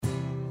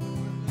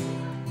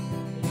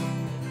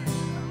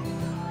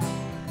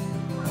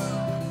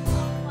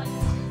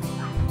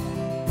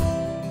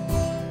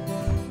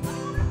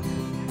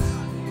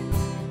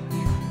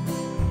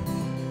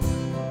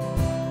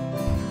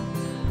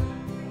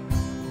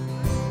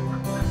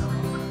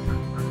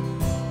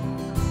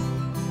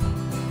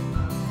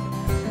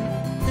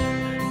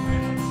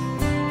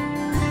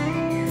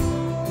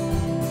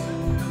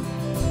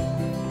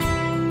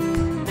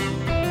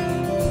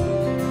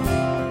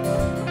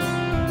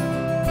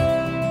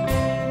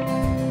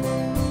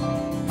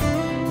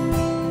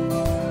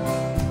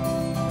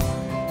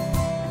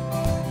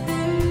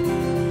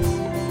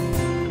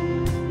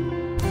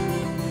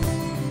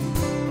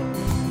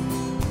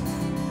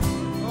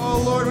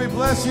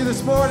bless you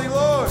this morning,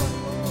 Lord.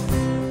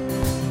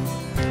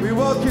 We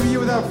welcome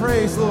you with our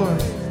praise,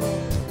 Lord.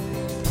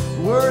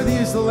 Worthy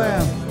is the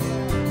Lamb.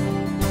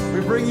 We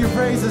bring you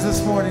praises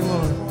this morning,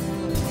 Lord.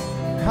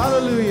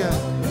 Hallelujah.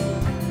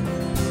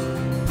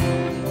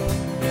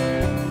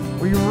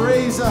 We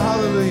raise a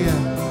hallelujah.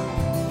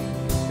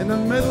 In the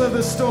middle of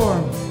the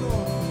storm,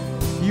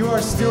 you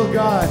are still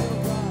God.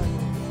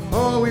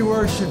 Oh, we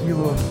worship you,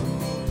 Lord.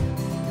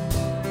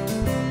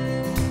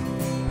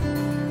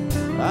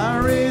 I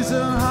raise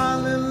a hallelujah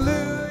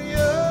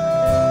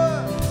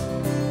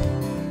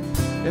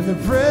in the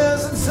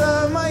presence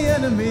of my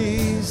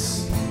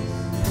enemies.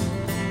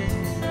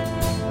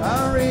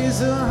 I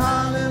raise a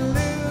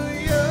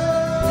hallelujah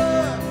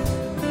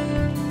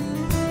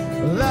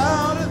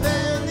louder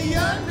than the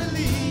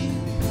unbelief.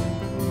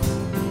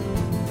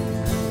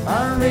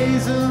 I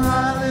raise a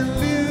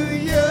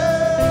hallelujah.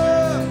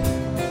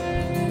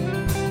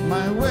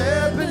 My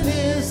weapon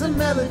is a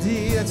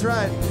melody. That's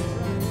right.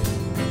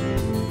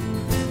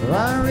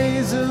 I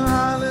raise a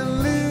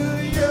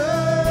hallelujah.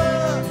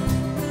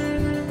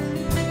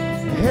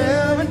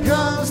 Heaven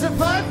comes to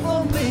fight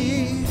for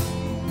me.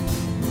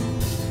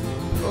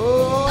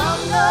 Oh,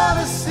 I'm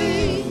gonna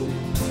sing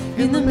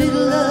in the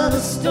middle of a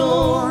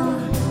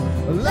storm.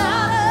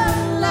 Louder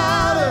and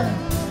louder,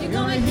 you're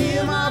gonna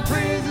hear my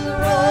praises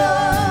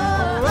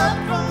roar. Up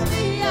from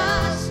the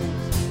ashes,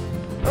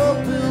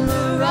 open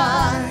the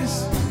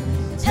eyes.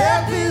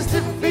 Death is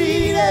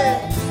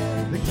defeated,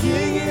 the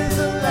King is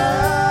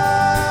alive.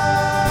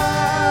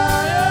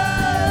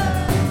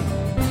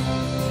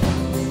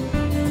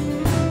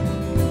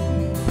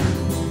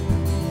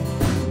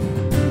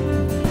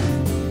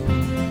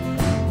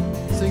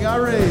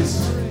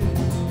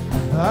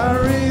 I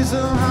raise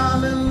a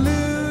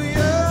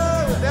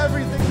hallelujah with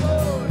everything,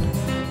 Lord,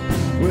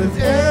 with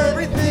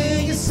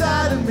everything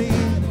inside of me.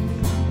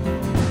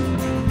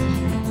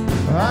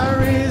 I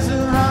raise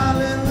a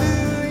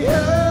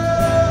hallelujah,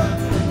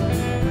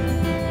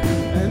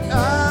 and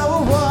I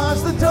will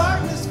watch the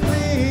darkness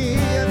flee.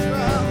 That's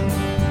right.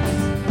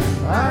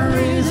 I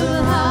raise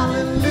a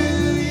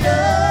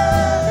hallelujah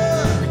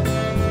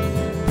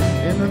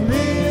in the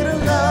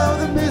middle of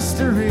the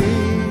mystery.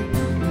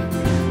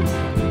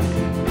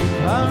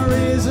 I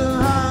raise a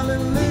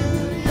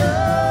hallelujah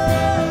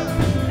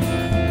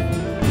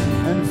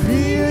and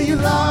feel you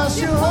lost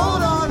your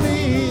hold on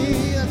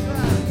me.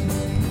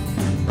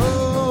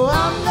 Oh,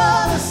 I'm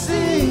gonna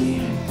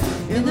sing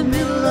in the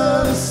middle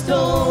of a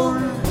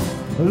storm.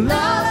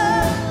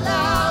 Louder,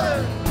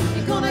 louder,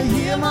 you're gonna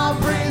hear my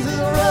praises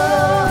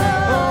roar.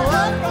 Oh,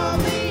 up from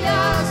the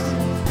ashes,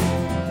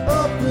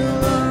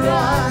 open the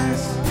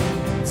rise.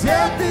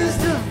 Death is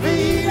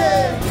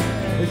defeated,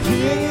 the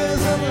King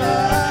is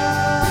alive.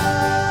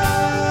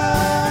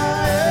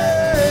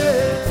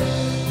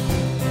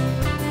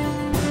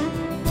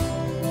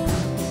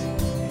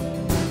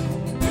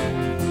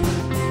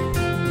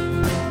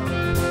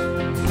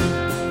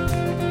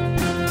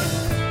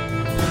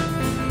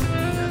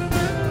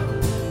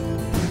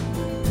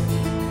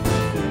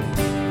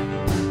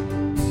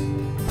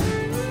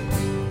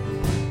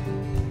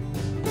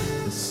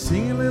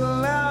 Sing a little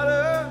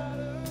louder.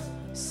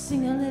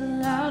 Sing a little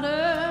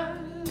louder.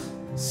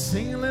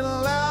 Sing a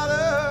little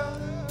louder.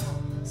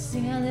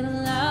 Sing a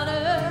little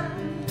louder.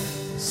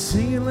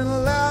 Sing a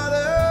little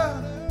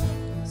louder.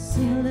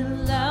 Sing a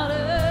little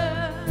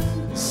louder.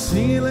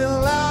 Sing a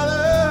little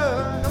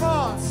louder. Come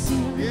on.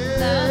 Sing a little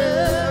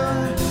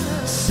louder.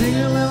 Sing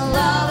a little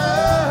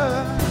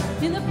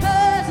louder. In the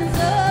presence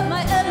of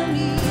my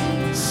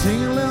enemies.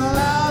 Sing a little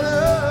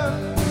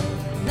louder.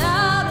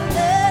 Louder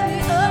than the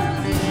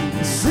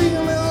unbelief. Sing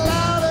a little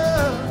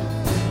louder.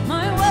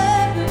 My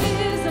weapon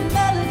is a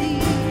melody.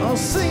 Oh,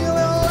 sing a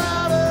little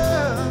louder.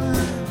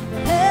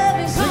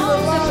 Heaven Sing a comes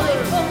little to louder.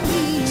 fight for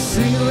me.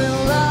 Sing a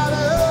little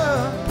louder.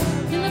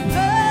 In the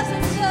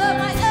presence of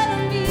my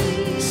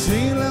enemies.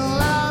 Sing a little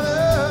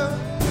louder.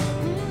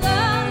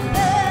 Louder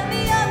than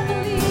the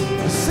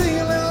unbelief. Sing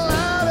a little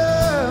louder.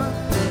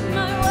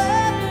 My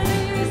weapon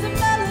is a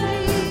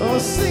melody. Oh,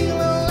 sing a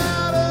little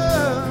louder.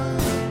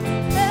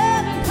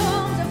 Heaven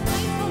comes to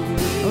fight for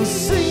me. Oh,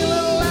 sing a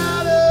little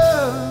louder.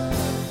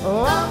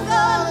 Oh, I'm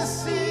gonna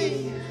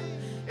sing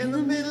in the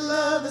middle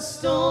of the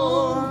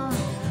storm.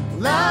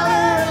 Louder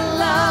and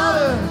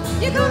louder,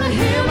 You're gonna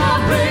hear my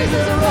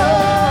praises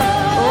roar.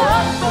 oh,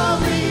 up from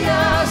the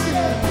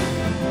ashes,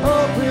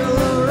 open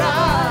the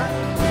right.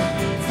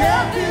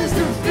 Death is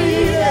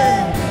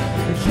defeated,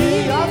 the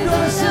King. I'm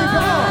gonna sing,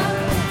 come on.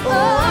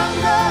 Oh, I'm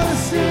gonna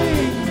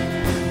sing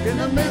in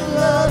the middle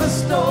of the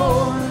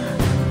storm.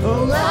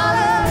 Oh,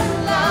 louder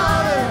and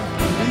louder,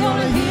 you're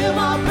gonna hear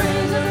my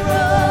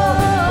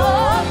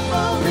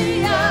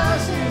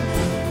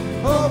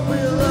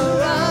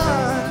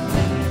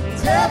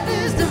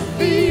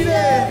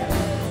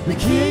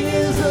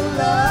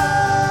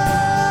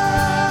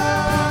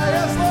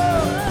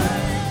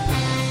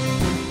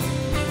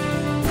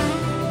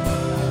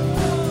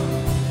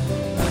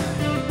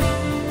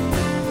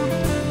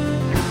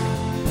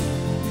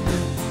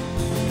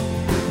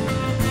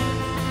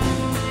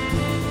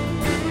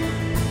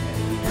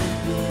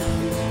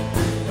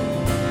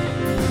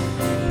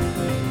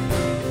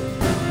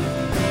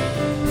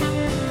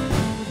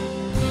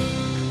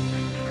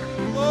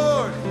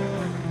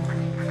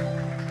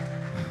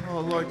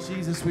Lord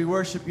Jesus. We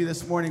worship you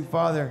this morning,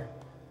 Father.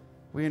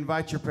 We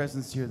invite your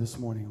presence here this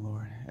morning,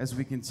 Lord. As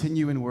we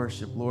continue in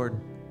worship, Lord,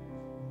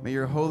 may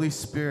your Holy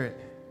Spirit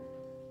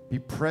be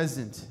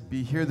present,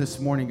 be here this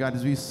morning, God,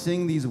 as we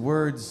sing these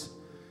words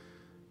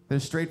that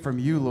are straight from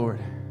you, Lord.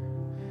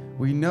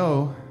 We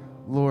know,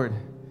 Lord,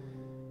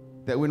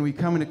 that when we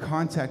come into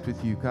contact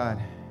with you,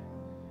 God,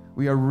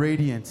 we are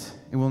radiant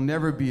and will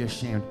never be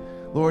ashamed.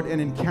 Lord, an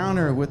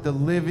encounter with the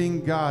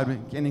living God,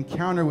 an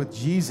encounter with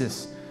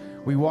Jesus,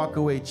 we walk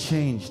away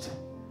changed.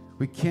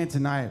 We can't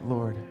deny it,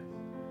 Lord.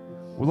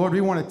 Well, Lord, we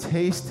want to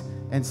taste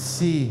and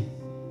see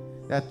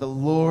that the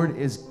Lord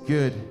is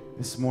good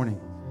this morning.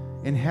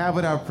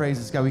 Inhabit our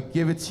praises, God. We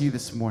give it to you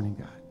this morning,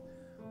 God.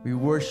 We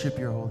worship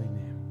your holy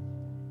name.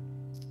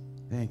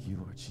 Thank you,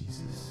 Lord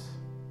Jesus.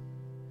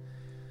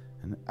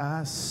 And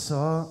I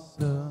sought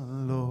the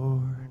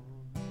Lord,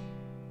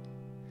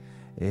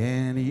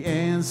 and he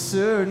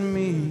answered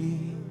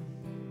me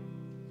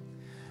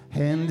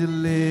and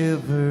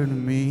delivered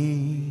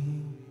me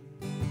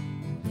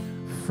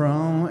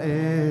from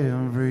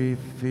every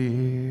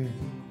fear.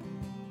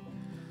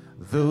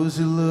 Those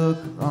who look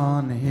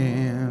on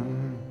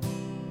him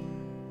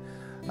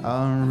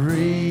are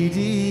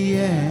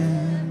radiant.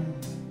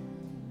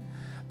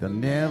 They'll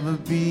never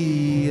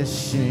be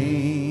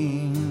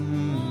ashamed.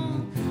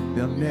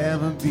 They'll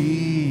never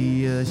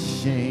be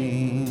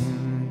ashamed.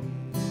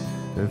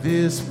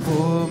 This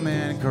poor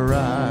man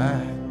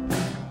cried,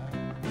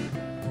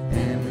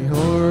 and the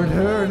Lord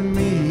heard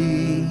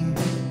me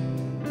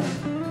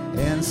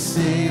and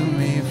saved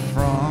me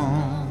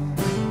from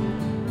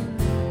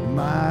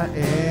my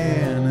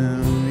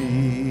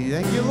enemy.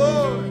 Thank you,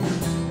 Lord.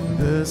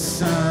 The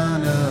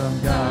Son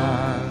of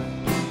God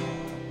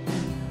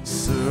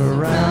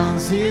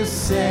surrounds his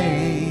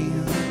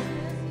saints.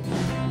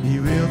 He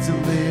will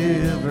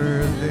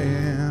deliver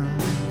them.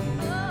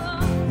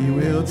 He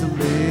will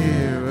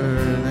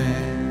deliver them.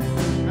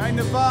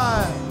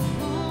 Magnify,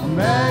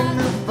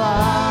 magnify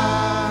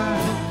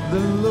the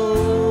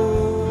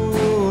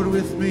Lord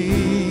with me.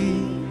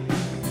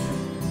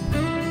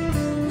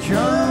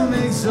 Come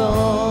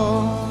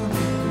exalt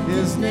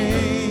his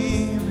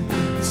name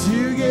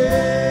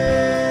together.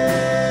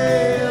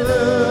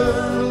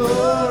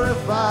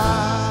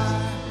 Glorify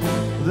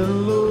the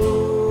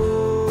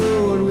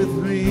Lord with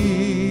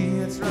me.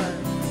 That's right.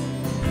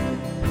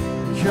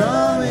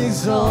 Come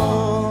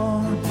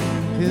exalt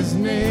his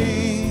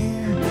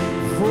name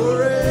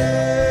forever.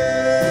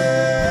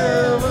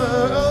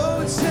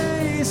 Oh,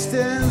 taste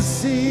and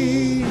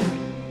see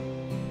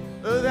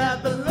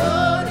that the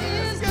Lord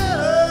is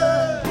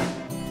good.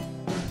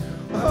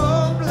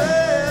 Oh,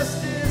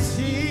 blessed is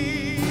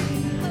he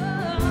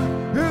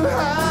who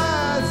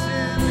hides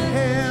in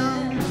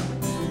him.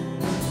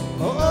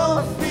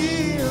 Oh,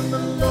 fear the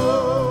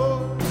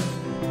Lord.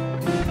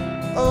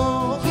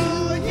 Oh,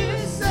 you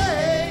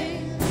say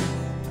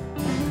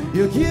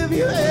he'll give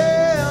you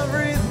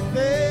everything.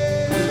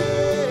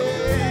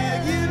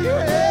 Give you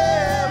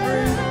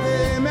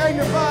everything.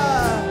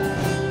 Magnify.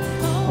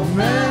 Oh,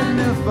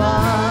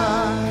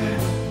 magnify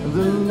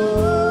the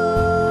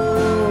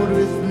Lord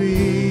with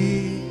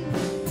me.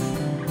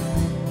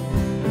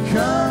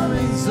 Come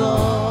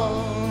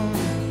exalt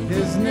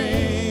his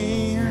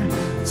name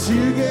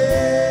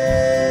together.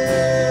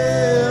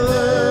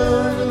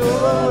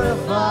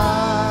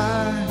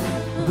 Glorify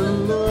the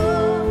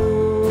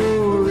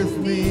Lord with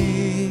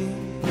me.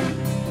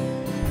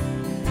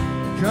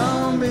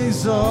 Come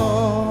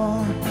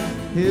exalt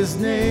his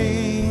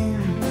name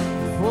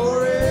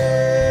forever.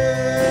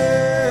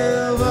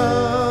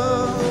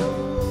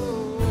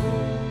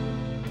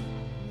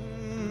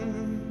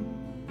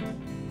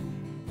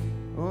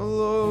 Oh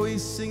Lord, we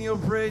sing your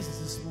praises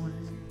this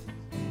morning.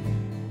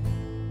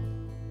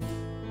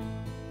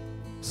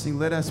 Sing,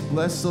 let us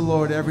bless the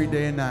Lord every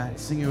day and night.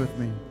 Sing it with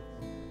me.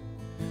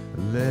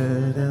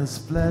 Let us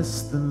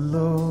bless the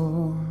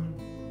Lord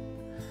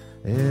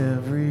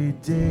every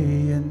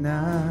day and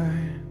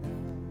night.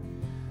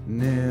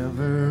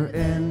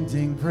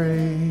 Never-ending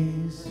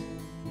praise.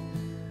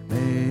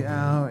 May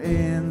our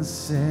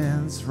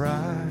incense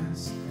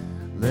rise.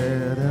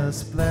 Let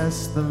us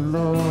bless the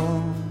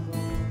Lord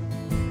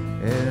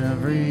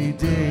every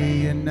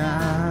day and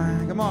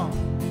night. Come on.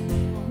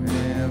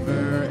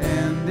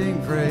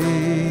 Never-ending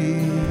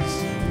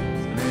praise.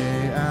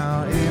 May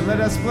our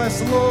let us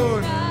bless the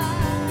Lord.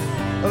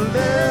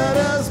 Let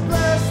us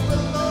bless the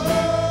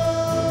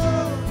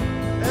Lord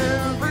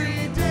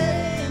every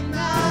day and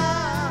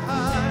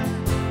night.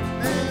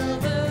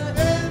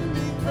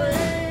 Never-ending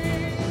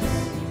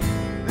praise.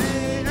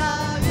 May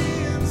our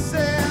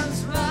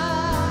incense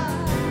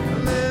rise.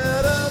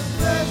 Let us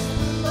bless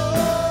the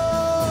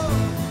Lord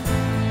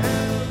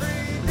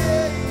every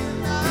day and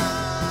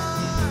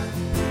night.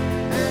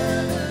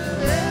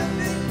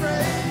 Never-ending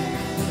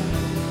praise.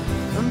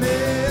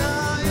 May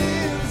our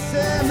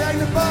incense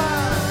magnify.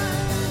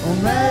 Oh,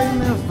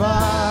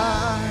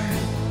 magnify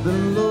the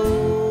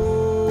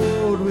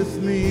Lord with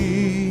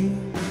me.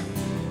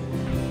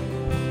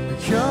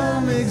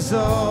 Come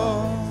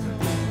exalt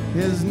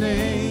his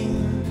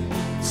name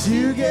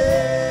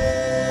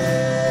together.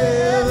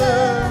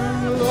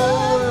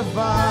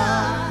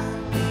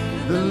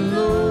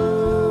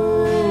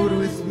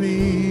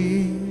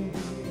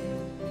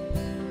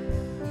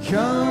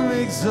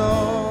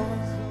 exalt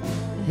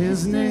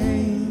his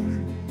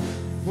name.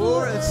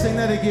 For, let's sing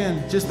that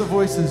again, just the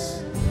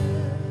voices.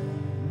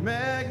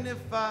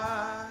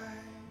 Magnify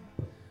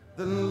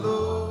the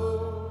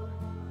Lord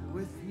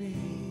with me.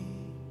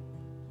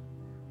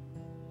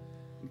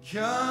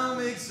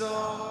 Come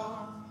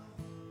exalt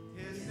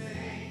his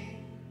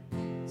name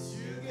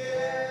together.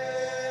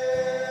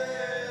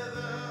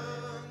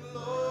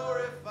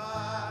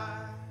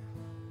 Glorify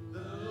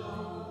the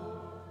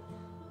Lord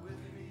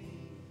with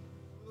me.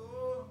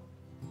 Lord,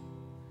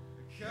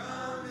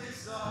 come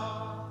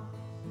exalt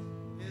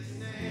his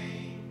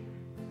name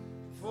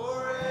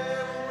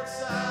forever. One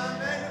time,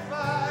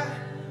 magnify,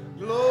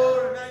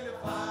 glory,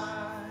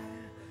 magnify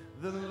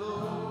the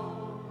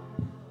Lord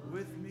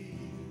with me.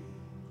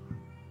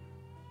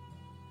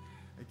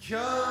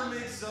 Come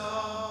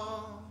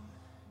exalt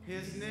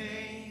his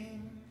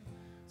name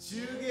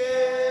together.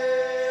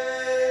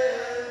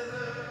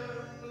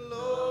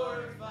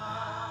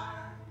 Glorify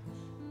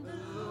the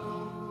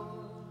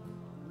Lord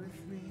with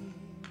me.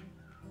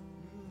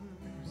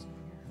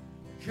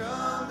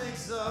 Come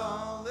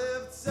exalt,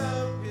 lift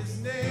up his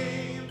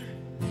name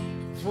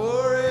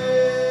forever,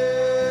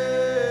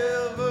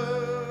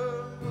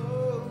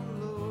 oh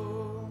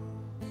Lord.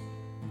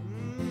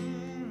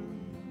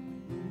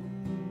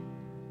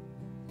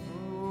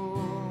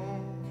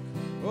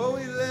 Oh,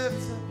 we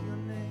lift up your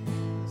name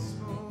this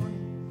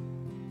morning.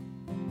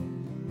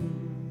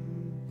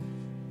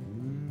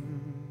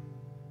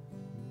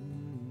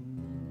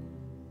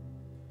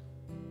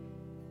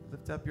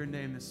 Lift up your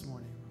name this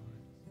morning,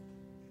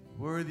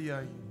 Lord. Worthy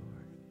are you,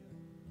 Lord.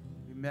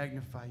 We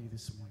magnify you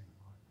this morning,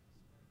 Lord.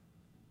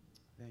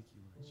 Thank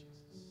you, Lord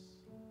Jesus.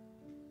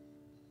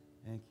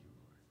 Thank you,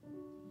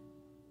 Lord.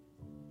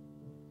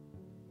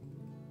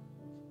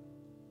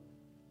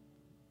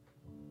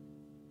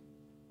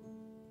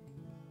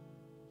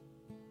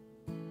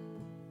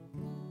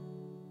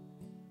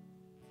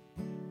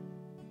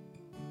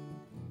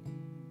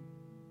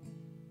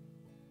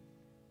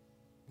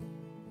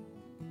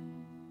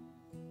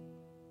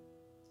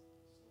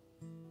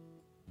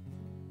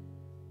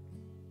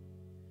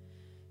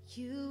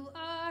 You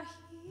are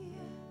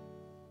here.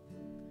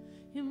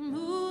 You're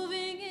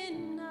moving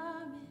in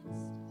our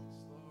midst.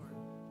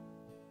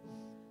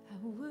 I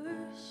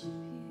worship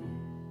you.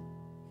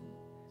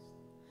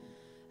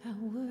 I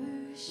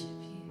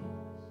worship you.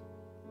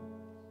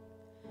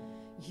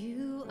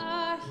 You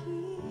are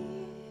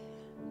here.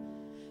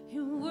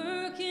 You're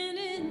working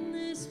in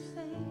this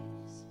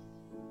place.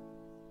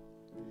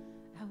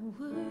 I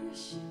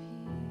worship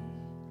you.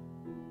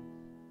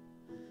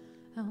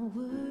 I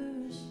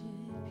worship you.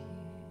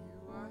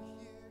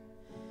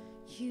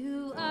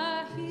 You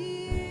are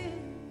here.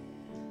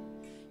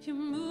 You're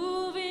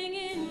moving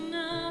in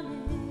our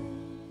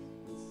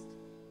midst.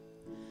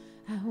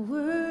 I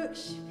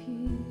worship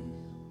you.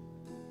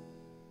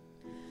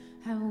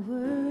 I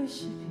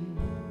worship you.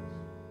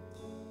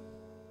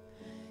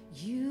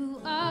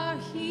 You are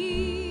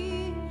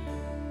here.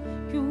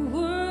 You're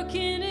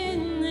working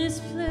in this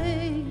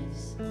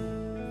place.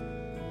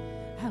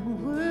 I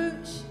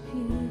worship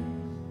you.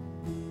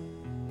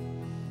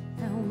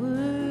 I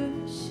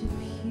worship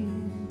you.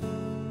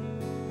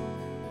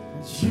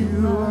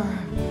 You are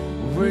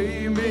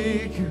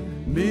waymaker,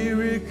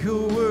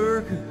 miracle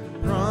worker,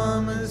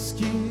 promise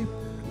keep,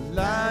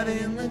 light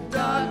in the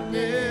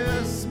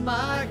darkness,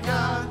 my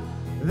God,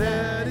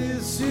 that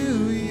is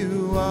who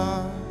you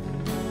are.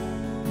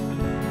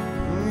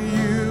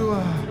 You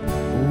are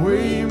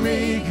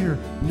waymaker,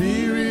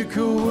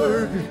 miracle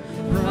worker,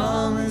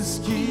 promise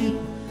keep,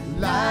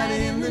 light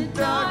in the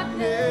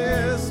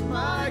darkness,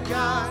 my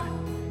God,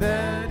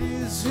 that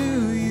is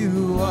who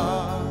you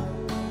are.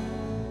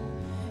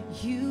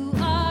 You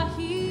are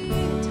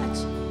here,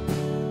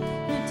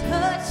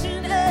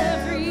 touching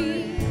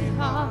every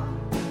heart.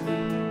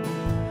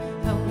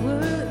 I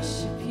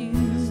worship you.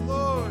 Yes,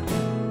 Lord.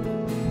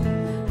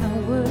 I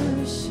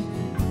worship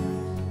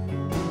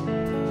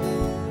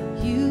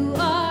you. You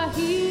are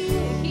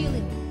here,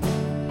 healing.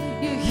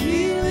 You're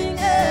healing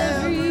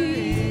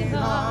every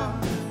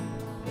heart.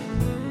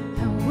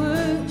 I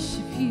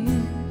worship you.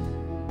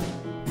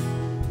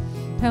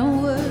 I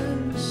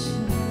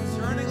worship you.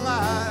 Turning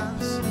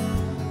lives.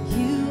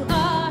 You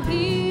are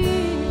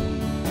here.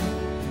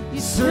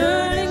 You're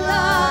turning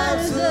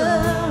lives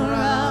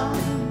around.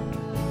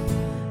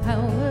 I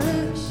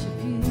worship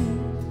you.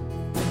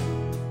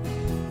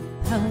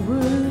 I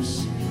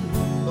worship you.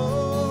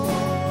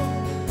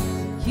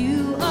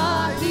 You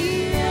are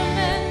here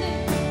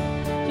mending.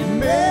 You're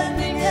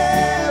mending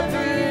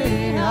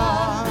every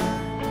heart.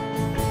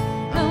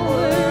 I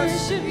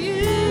worship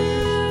you.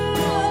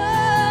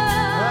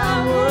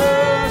 I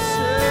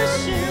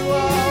worship you.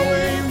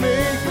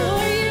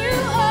 For you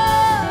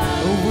are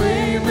A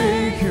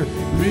waymaker,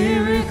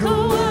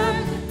 miracle work,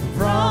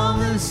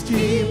 promise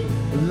keep,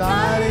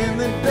 light in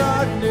the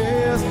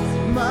darkness,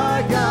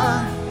 my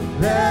God,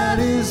 that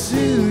is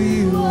who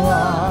you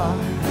are.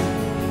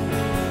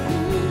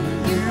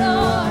 you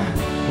are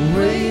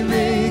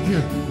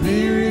Waymaker,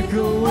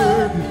 miracle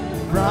work,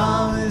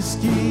 promise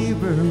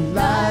keeper,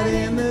 light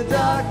in the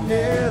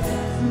darkness,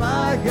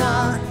 my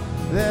God,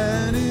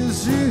 that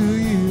is who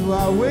you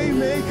are.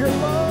 Waymaker,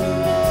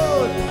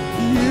 Lord,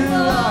 you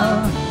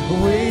are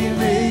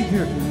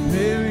waymaker,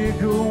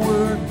 miracle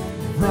work,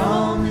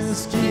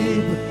 promise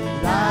keeper,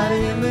 light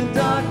in the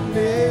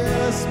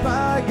darkness,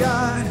 my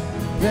God,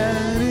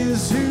 that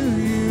is who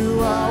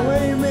you are.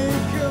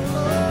 Waymaker,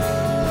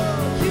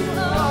 Lord, you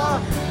are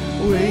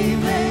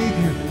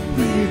waymaker,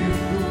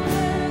 miracle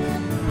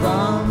work,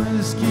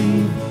 promise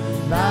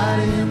keeper,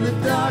 light in the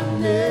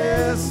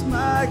darkness,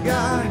 my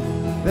God,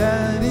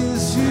 that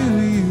is who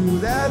you,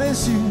 that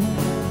is who,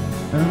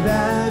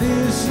 that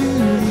is who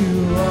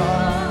you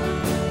are.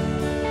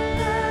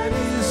 That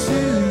is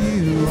who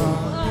you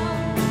are.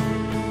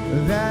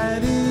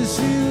 That is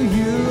who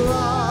you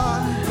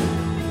are.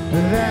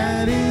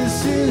 That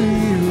is who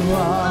you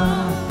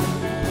are.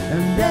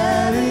 And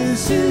that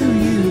is who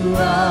you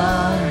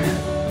are.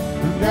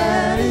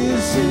 That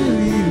is who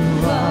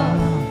you are.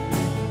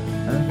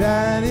 And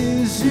that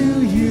is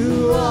who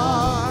you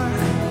are.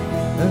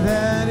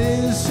 That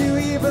is who,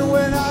 even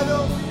when I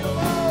don't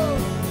know.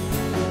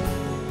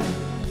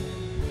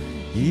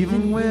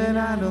 Even when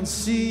I don't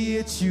see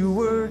it, you're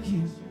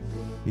working.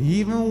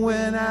 Even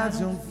when I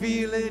don't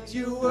feel it,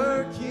 you're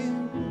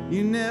working.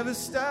 You never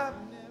stop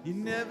working. You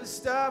never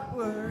stop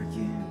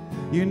working.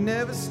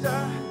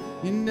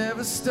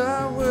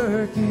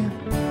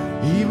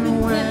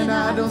 Even when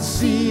I don't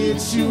see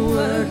it, you're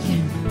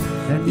working.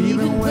 And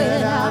even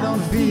when I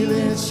don't feel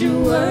it,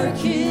 you're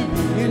working.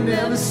 You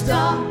never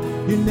stop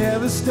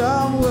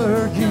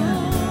working.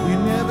 You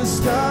never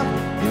stop,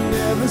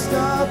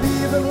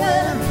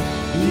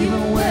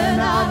 even when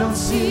I don't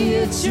see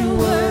it, you're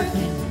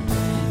working.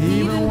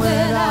 Even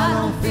when I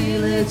don't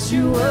feel it,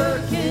 you're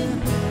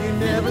working. You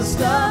never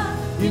stop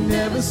working. You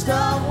never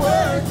stop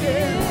working.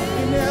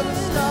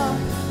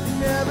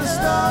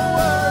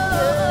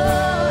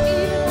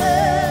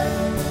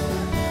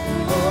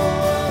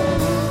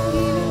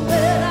 Even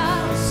when I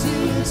don't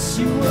see it,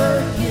 you're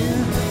working.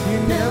 You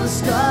never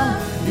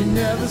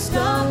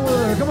stop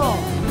working. Come on.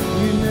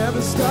 You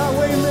never stop,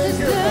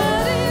 waymaker.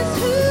 That is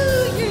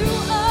who you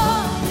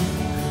are.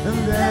 And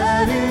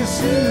that is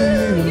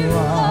who you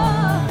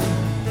are.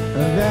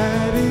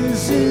 That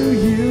is who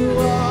you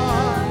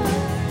are.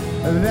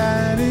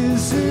 That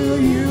is who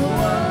you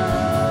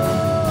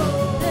are.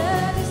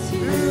 That is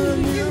who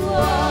you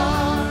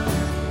are.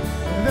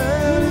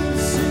 That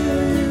is who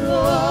you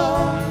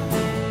are.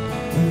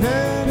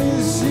 That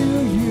is who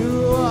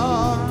you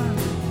are.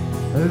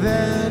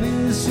 That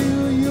is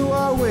who you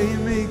are,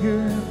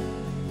 waymaker.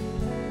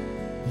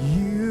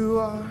 You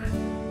are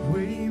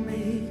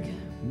waymaker,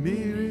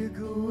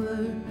 miracle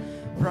work,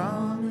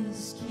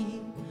 promise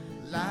keep,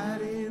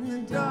 light in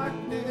the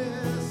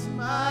darkness,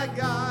 my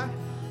God,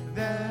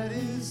 that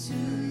is who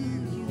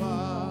you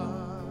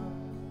are.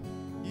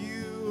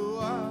 You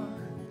are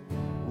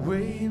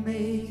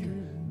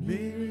waymaker,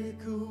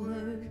 miracle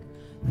work,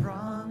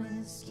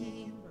 promise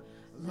keep,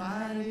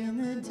 light in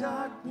the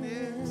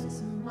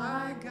darkness,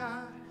 my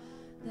God,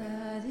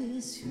 that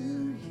is who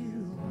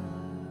you are.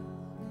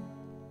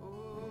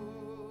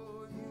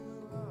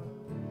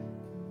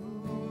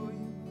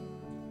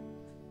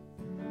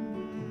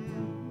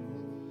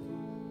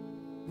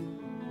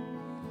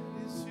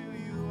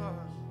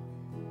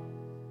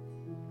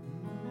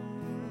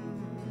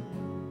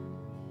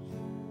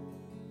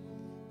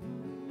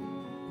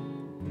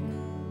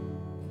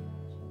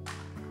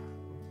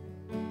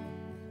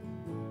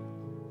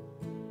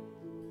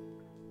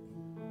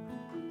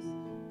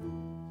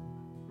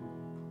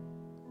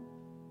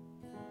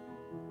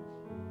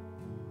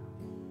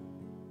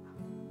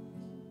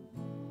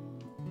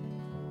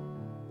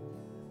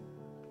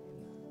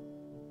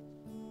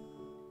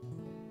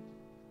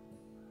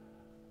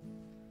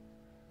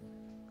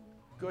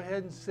 Go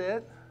ahead and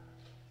sit.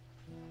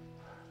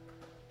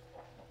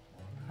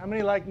 How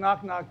many like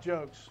knock-knock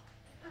jokes?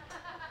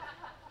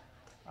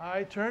 All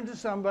right, turn to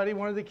somebody,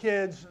 one of the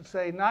kids, and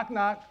say, knock,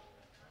 knock.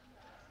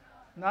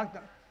 Knock,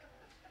 knock.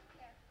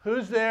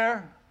 Who's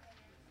there?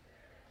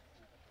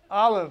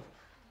 Olive.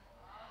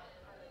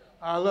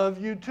 I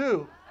love you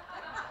too.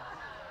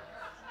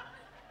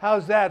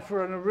 How's that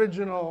for an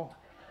original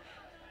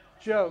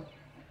joke?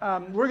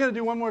 We're going to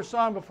do one more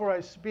song before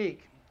I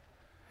speak,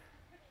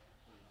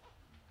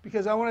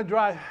 because I want to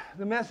drive,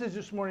 the message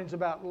this morning is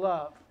about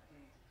love.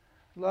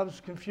 Love's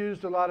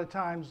confused a lot of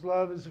times.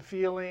 Love is a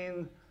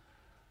feeling,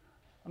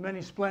 a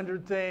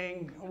many-splendored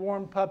thing, a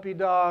warm puppy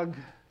dog,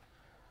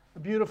 a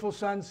beautiful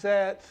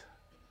sunset.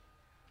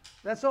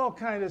 That's all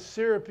kind of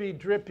syrupy,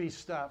 drippy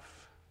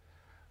stuff.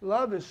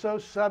 Love is so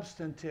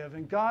substantive,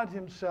 and God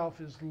himself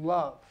is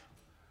love.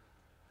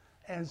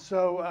 And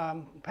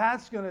so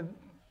Pat's going to,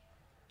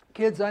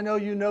 kids, I know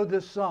you know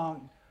this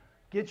song.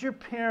 Get your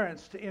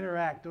parents to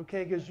interact,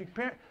 okay? Because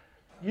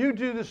you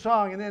do the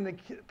song, and then the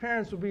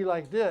parents will be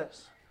like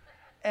this.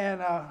 And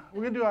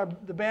we're going to do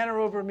the banner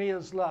over me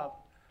is love.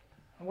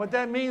 And what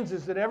that means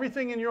is that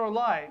everything in your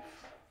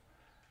life,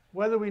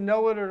 whether we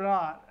know it or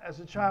not, as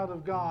a child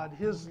of God,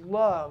 his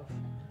love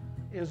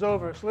is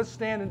over. So let's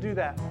stand and do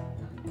that.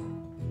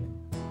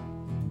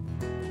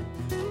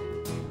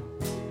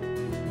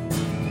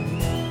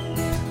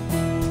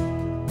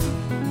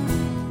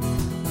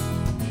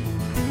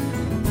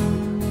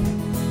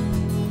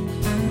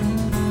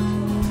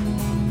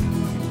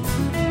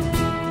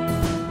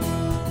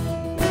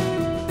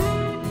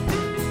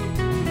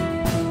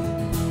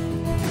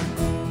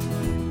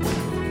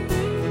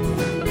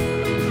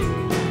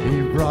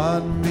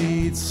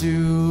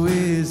 To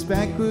his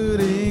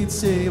banqueting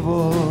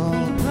table.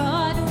 He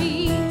brought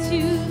me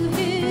to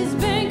his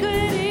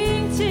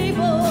banqueting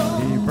table.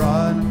 He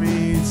brought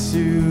me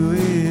to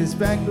his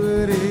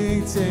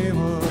banqueting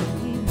table.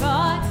 He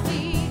brought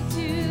me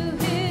to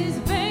his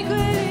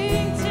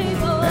banqueting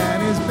table.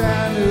 And his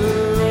banner.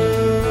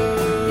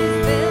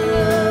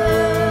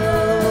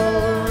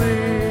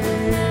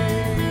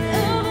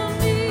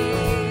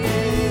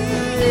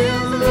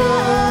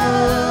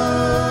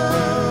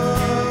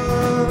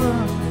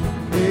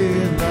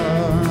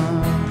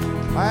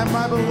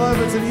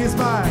 And he is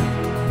mine.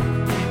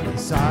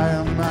 Yes, I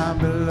am my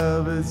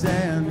beloved's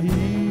and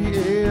he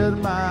is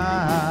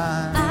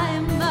mine. I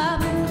am my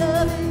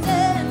beloved's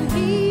and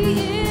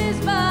he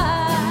is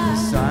mine.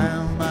 Yes, I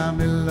am my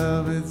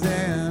beloved's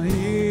and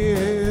he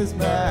is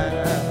mine.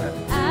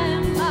 I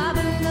am my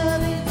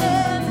beloved's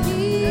and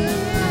he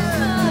is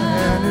mine.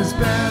 And his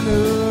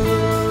banner.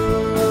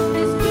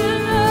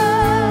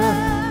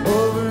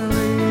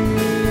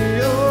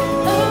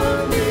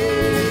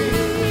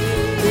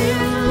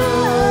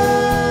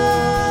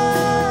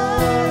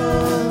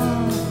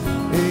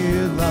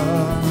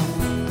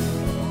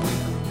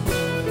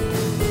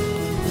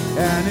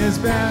 His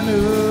banner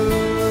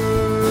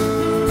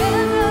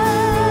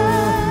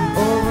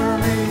over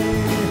me,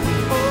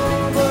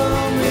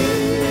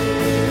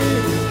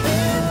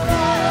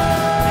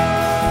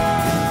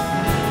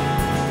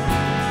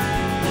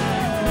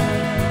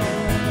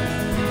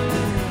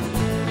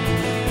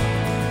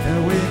 and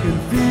we can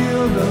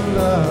feel the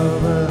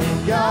love of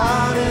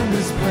God in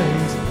this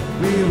place.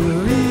 We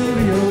believe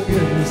your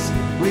goodness,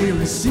 we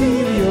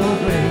receive your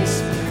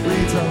grace. We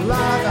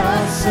delight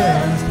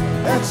ourselves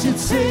at your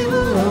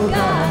table, oh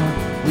God.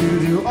 You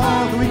do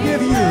all that we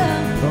give you,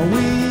 but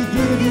we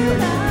give you.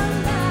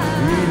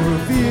 We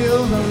will feel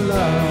the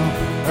love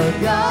of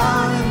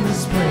God in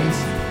this place.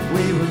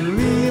 We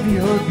believe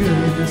your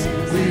goodness,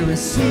 we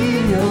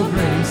receive your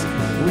grace.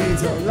 We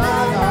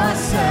delight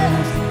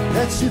ourselves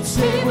at your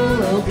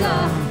table, oh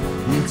God.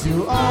 You do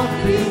all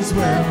things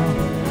well,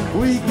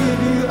 we give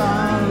you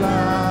our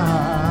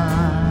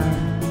life.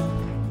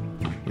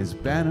 His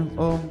banner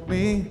over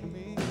me,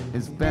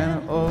 his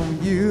banner over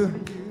you,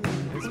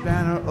 his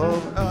banner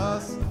over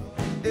us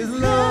is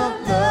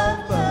love,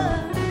 love,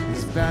 love.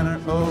 His banner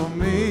over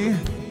me,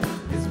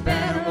 his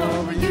banner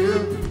over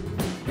you,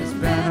 his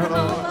banner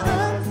over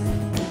us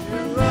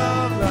is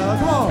love, love.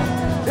 Come on.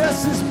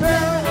 Yes, his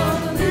banner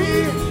over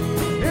me,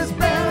 his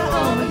banner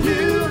over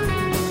you,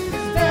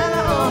 his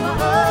banner over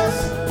us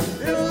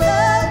is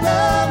love,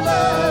 love,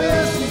 love.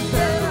 Yes, his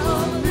banner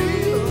over me,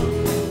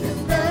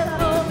 his banner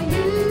over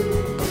you,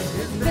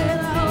 his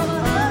banner over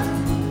us.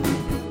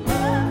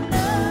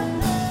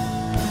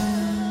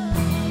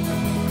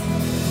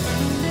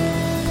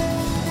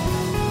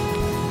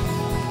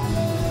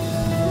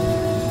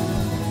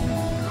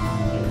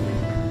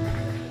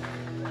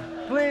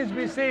 Please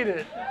be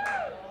seated.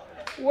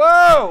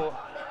 Whoa!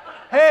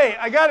 Hey,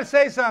 I got to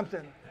say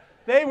something.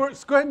 Go ahead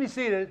and be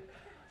seated.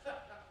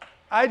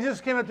 I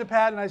just came up to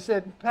Pat and I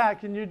said,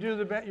 Pat, can you do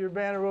your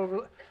banner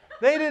over?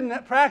 They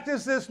didn't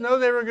practice this, know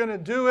they were going to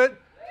do it.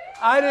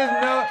 I didn't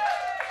know.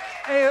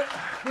 Hey,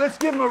 let's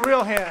give them a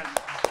real hand.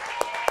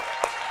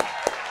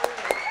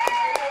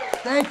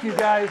 Thank you,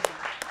 guys.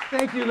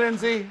 Thank you,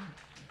 Lindsay.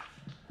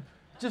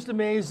 Just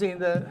amazing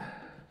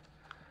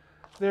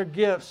their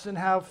gifts and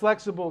how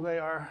flexible they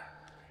are.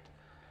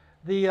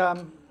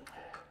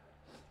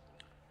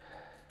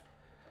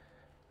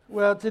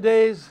 Well,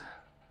 today's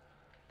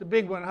the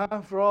big one, huh?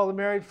 For all the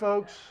married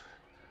folks.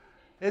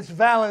 It's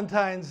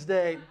Valentine's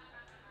Day.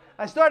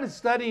 I started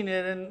studying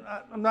it, and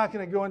I'm not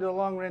going to go into a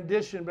long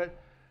rendition, but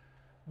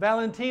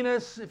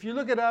Valentinus, if you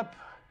look it up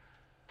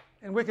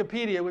in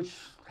Wikipedia, which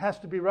has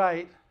to be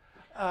right,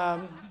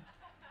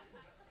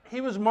 he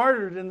was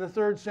martyred in the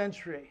 3rd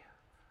century.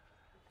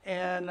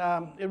 And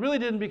it really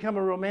didn't become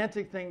a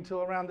romantic thing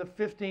till around the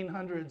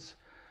 1500s.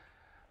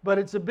 But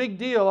it's a big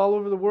deal all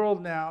over the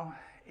world now.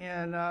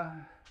 And,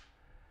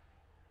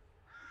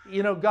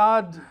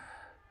 God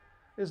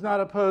is not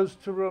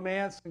opposed to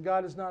romance, and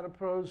God is not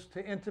opposed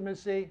to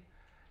intimacy.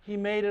 He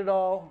made it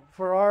all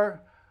for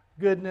our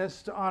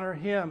goodness to honor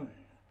Him.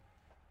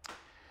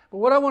 But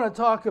what I want to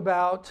talk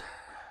about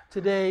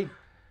today,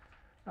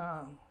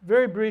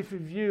 very brief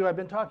review, I've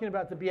been talking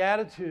about the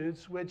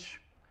Beatitudes,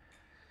 which,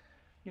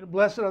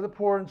 blessed are the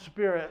poor in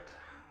spirit,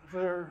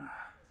 for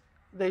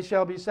they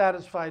shall be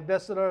satisfied.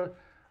 Blessed are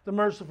the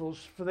merciful,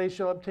 for they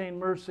shall obtain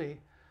mercy.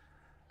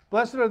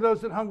 Blessed are those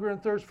that hunger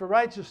and thirst for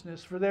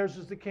righteousness, for theirs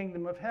is the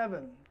kingdom of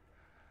heaven.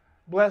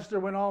 Blessed are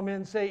when all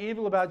men say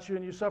evil about you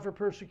and you suffer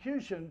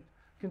persecution.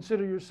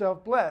 Consider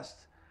yourself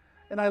blessed.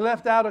 And I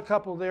left out a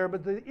couple there,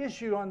 but the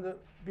issue on the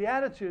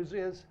Beatitudes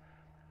is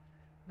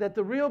that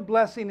the real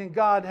blessing in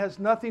God has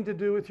nothing to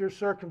do with your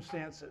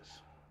circumstances.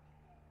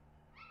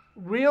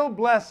 Real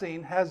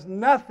blessing has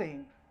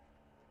nothing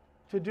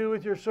to do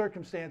with your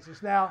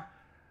circumstances. Now,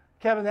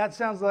 Kevin, that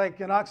sounds like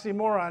an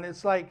oxymoron.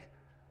 It's like,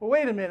 well,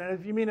 wait a minute.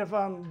 If you mean if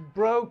I'm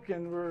broke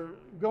and we're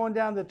going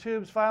down the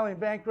tubes filing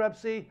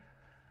bankruptcy,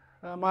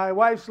 my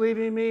wife's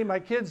leaving me, my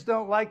kids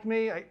don't like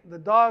me, the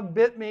dog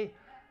bit me,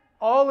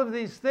 all of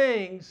these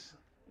things,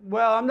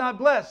 well, I'm not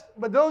blessed.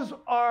 But those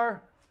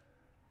are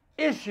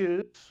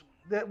issues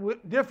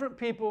that different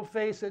people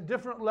face at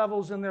different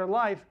levels in their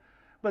life.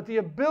 But the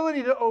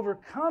ability to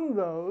overcome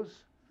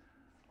those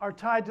are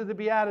tied to the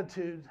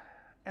beatitude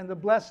and the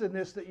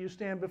blessedness that you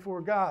stand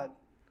before God.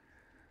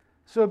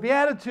 So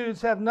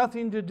Beatitudes have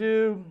nothing to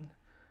do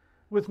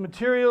with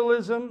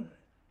materialism.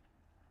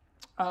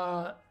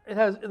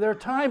 They're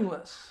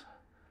timeless.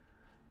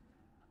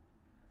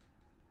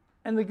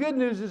 And the good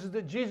news is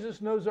that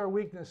Jesus knows our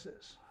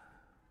weaknesses.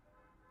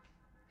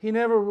 He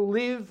never will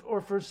leave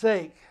or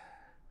forsake.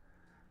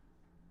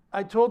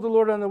 I told the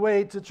Lord on the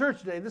way to church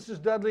today, this is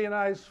Dudley and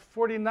I's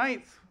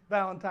 49th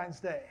Valentine's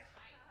Day.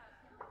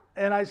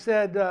 And I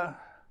said,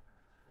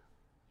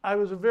 I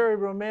was very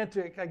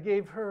romantic. I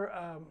gave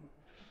her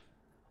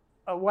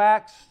a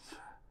waxed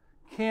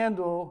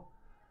candle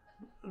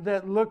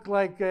that looked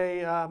like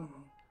a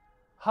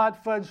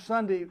hot fudge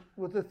sundae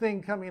with the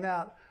thing coming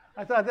out.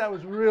 I thought that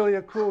was really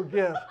a cool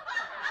gift.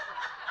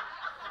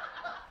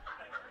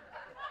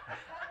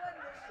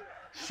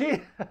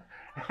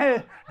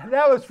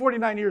 That was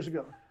 49 years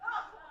ago.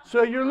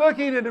 So you're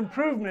looking at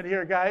improvement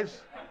here, guys.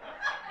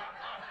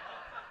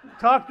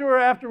 Talk to her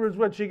afterwards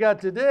what she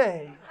got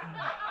today.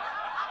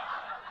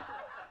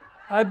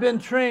 I've been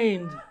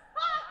trained.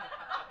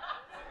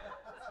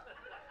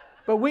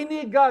 But we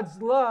need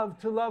God's love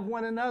to love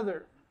one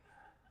another.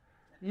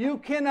 You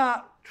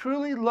cannot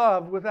truly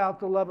love without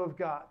the love of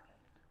God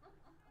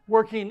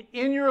working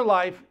in your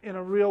life in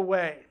a real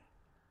way.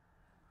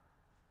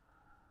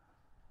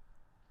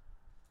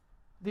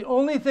 The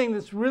only thing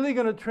that's really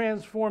going to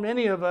transform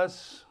any of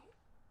us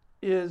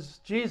is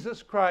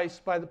Jesus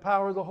Christ by the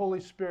power of the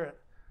Holy Spirit.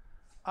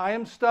 I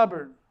am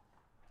stubborn.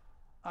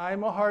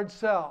 I'm a hard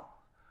sell.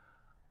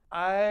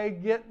 I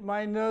get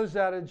my nose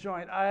out of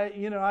joint.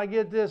 I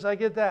get this, I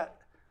get that.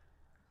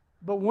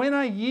 But when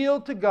I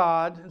yield to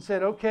God and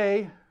said,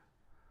 okay,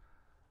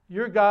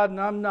 you're God and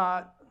I'm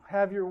not,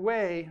 have your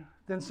way,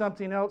 then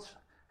something else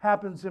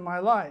happens in my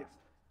life.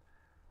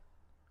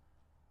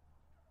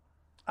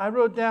 I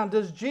wrote down,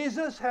 does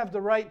Jesus have the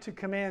right to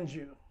command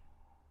you?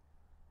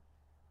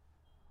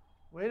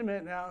 Wait a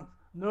minute now.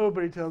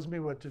 Nobody tells me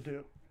what to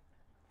do.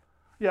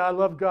 Yeah, I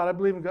love God. I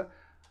believe in God.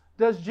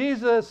 Does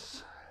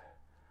Jesus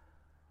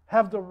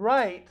have the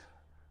right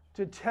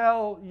to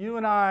tell you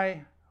and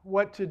I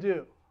what to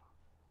do?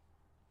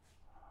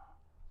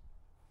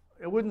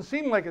 It wouldn't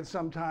seem like it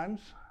sometimes,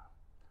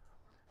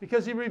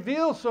 because he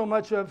reveals so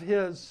much of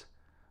his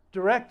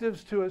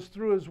directives to us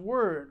through his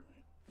word.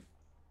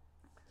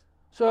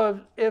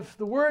 So if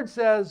the word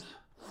says,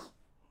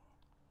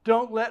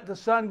 don't let the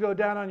sun go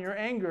down on your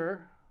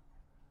anger,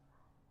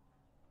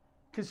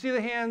 can you see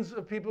the hands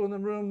of people in the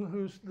room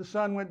whose the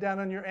sun went down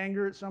on your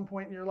anger at some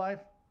point in your life?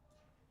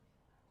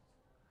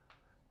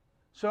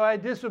 So I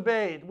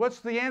disobeyed.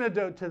 What's the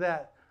antidote to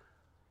that?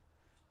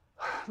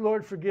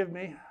 Lord, forgive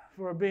me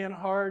for being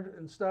hard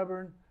and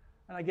stubborn,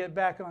 and I get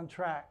back on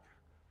track.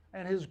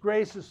 And his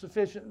grace is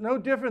sufficient. No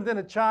different than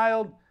a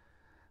child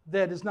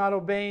that is not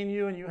obeying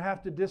you and you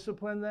have to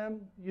discipline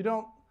them. You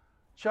don't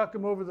chuck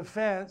them over the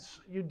fence.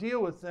 You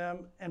deal with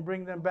them and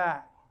bring them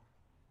back.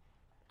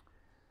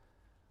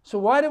 So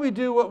why do we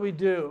do what we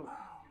do?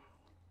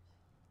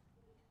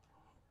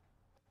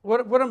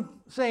 What I'm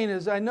saying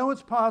is, I know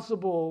it's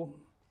possible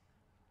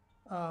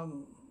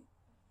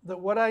that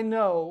what I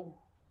know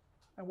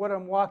and what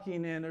I'm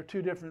walking in are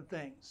two different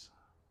things.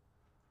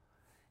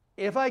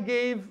 If I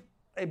gave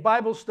a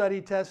Bible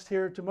study test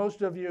here to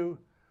most of you,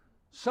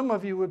 some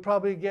of you would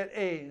probably get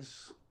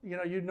A's.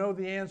 You know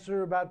the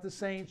answer about the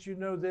saints, you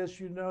know this,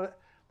 you know that.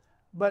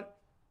 But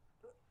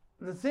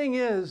the thing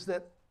is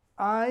that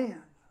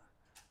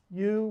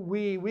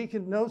we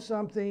can know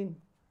something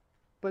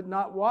but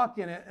not walk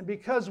in it. And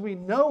because we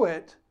know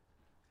it,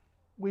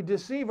 we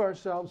deceive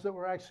ourselves that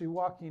we're actually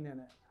walking in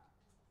it.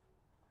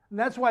 And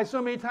that's why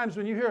so many times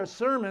when you hear a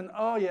sermon,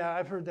 oh yeah,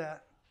 I've heard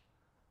that.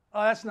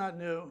 Oh, that's not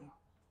new.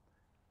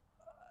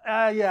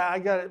 Yeah, I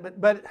got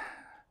it. But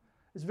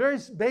it's very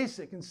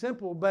basic and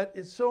simple, but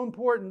it's so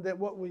important that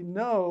what we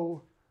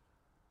know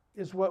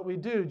is what we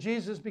do.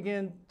 Jesus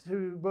began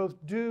to both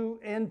do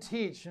and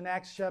teach in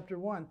Acts chapter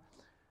 1.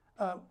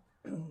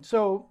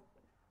 So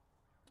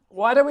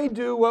why do we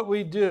do what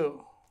we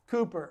do?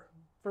 Cooper,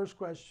 first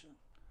question.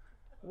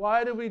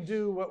 Why do we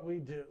do what we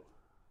do?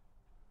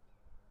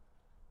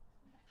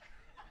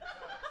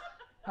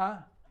 Huh?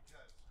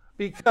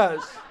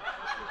 Because.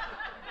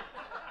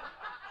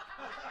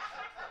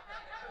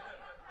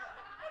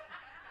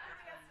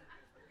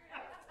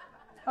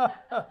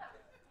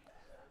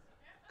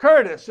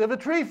 Curtis, if a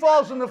tree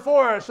falls in the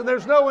forest and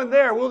there's no one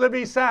there, will there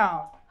be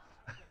sound?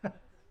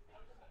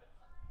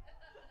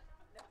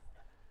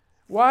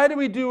 Why do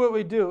we do what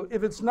we do?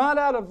 If it's not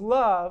out of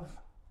love,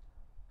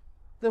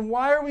 then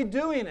why are we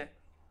doing it?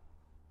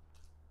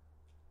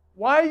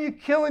 Why are you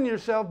killing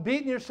yourself,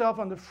 beating yourself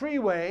on the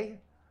freeway,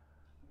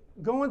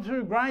 going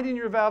through grinding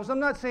your valves? I'm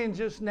not saying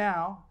just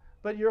now,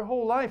 but your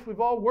whole life. We've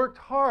all worked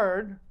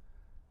hard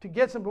to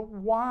get some, but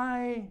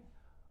why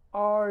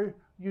are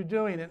you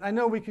doing it? I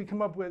know we could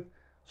come up with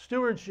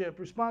stewardship,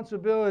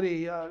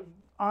 responsibility,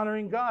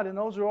 honoring God, and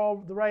those are all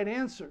the right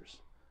answers.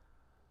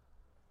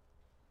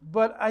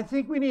 But I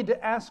think we need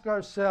to ask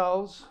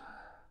ourselves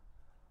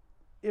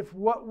if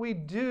what we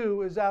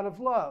do is out of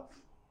love.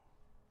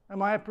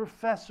 Am I a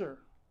professor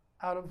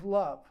out of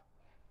love?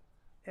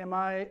 Am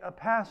I a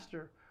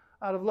pastor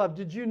out of love?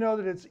 Did you know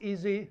that it's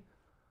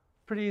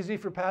pretty easy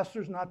for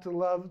pastors not to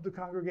love the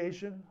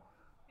congregation?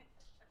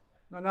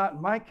 Now, not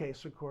in my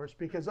case, of course,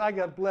 because I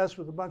got blessed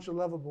with a bunch of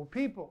lovable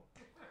people.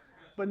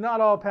 But not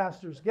all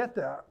pastors get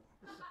that.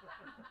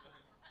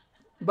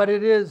 But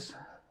it is.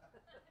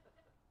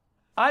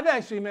 I've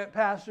actually met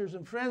pastors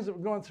and friends that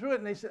were going through it,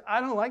 and they said, I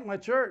don't like my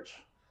church.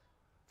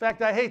 In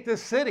fact, I hate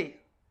this city.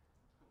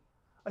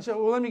 I said,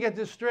 well, let me get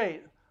this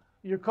straight.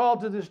 You're called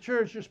to this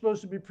church. You're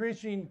supposed to be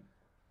preaching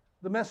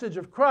the message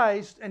of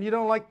Christ, and you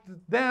don't like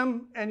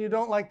them, and you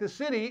don't like the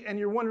city, and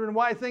you're wondering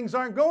why things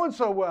aren't going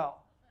so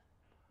well.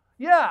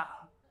 Yeah,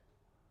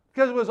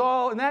 because it was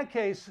all, in that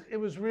case, it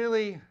was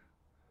really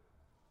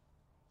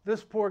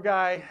this poor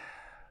guy.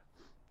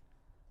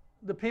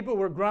 The people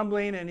were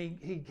grumbling, and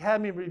he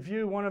had me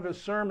review one of his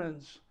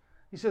sermons.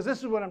 He says, this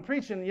is what I'm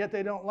preaching, and yet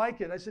they don't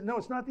like it. I said, no,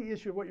 it's not the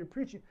issue of what you're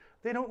preaching.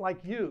 They don't like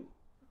you.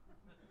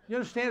 You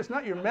understand? It's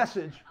not your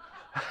message.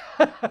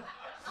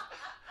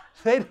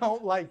 They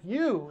don't like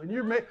you, and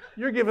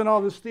you're giving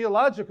all this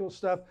theological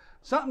stuff.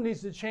 Something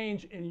needs to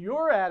change in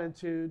your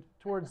attitude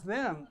towards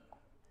them.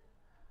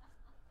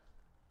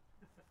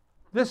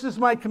 This is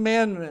my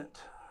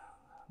commandment.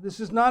 This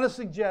is not a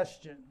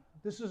suggestion.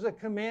 This is a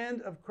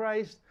command of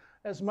Christ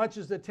as much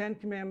as the 10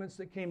 commandments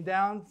that came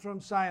down from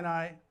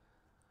Sinai,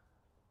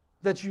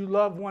 that you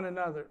love one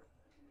another.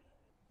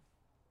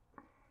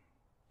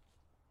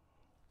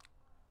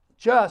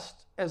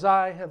 Just as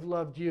I have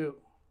loved you.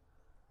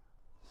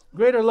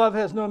 Greater love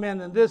has no man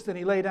than this, than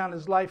he lay down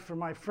his life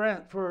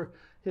for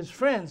his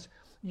friends.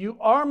 You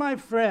are my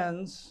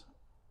friends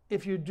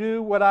if you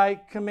do what I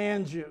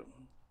command you.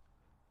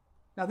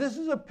 Now, this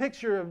is a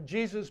picture of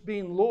Jesus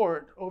being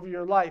Lord over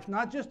your life,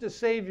 not just a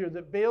Savior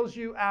that bails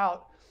you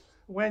out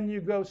when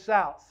you go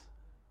south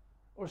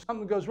or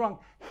something goes wrong.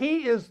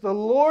 He is the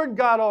Lord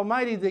God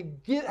Almighty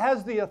that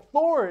has the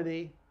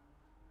authority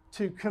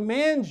to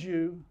command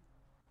you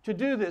to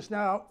do this.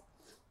 Now,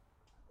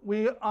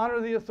 we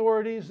honor the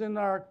authorities in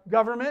our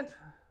government.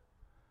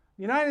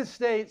 The United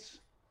States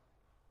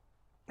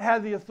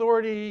had the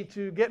authority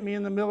to get me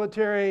in the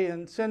military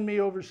and send me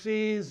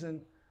overseas,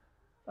 and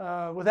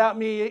without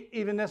me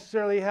even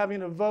necessarily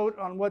having a vote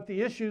on what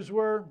the issues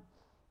were,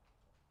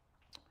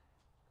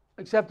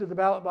 except at the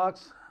ballot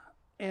box.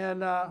 And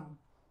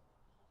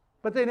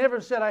but they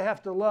never said I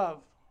have to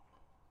love.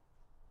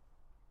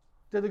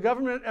 Did the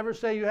government ever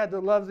say you had to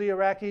love the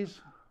Iraqis?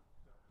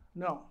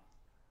 No.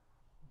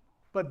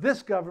 But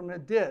this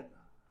government did.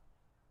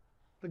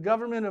 The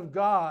government of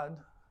God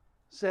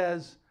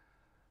says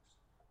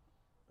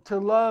to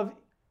love,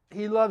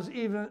 he loves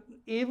even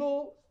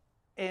evil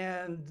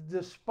and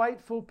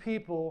despiteful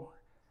people.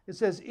 It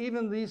says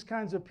even these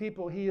kinds of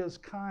people he is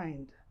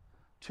kind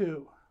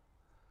to.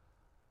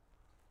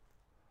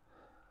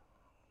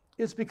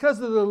 It's because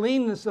of the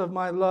leanness of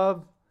my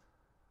love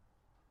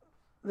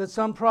that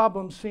some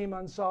problems seem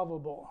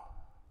unsolvable.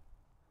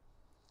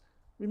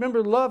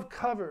 Remember, love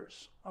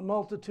covers a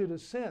multitude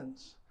of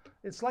sins.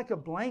 It's like a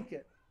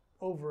blanket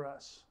over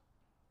us.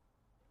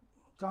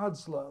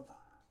 God's love.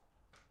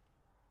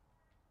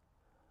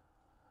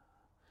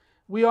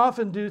 We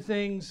often do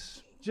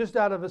things just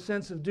out of a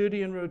sense of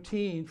duty and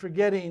routine,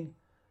 forgetting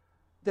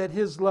that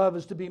his love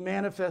is to be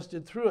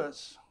manifested through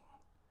us.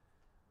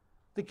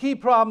 The key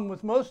problem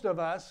with most of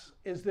us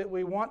is that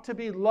we want to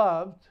be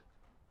loved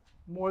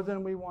more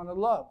than we want to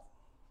love.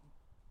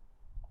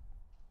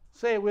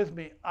 Say it with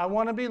me. I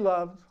want to be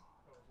loved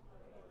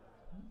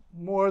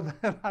more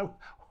than I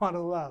want to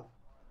love.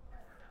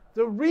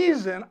 The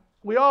reason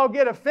we all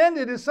get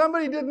offended is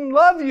somebody didn't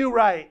love you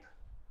right.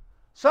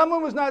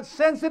 Someone was not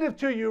sensitive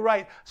to you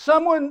right.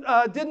 Someone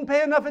didn't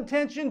pay enough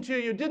attention to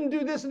you, didn't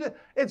do this and that.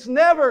 It's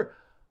never,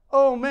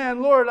 oh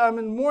man, Lord, I'm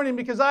in mourning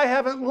because I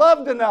haven't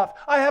loved enough.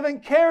 I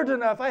haven't cared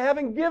enough. I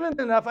haven't given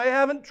enough. I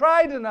haven't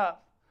tried enough.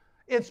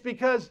 It's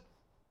because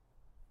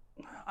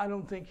I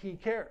don't think he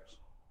cares.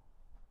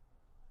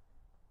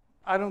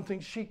 I don't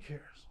think she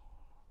cares.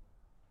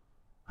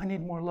 I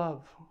need more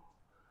love.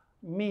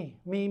 Me.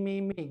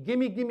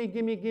 Gimme, gimme,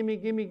 gimme, gimme,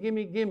 gimme,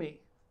 gimme, gimme.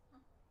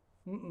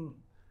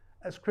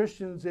 As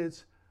Christians,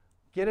 it's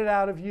get it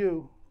out of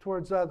you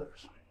towards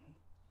others.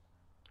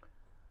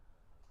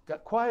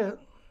 Got quiet.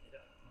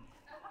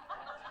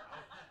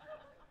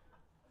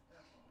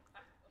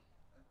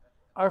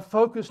 our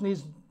focus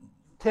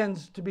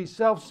tends to be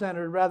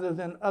self-centered rather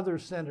than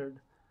other-centered.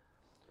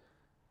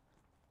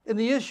 And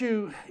the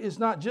issue is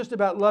not just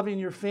about loving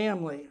your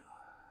family.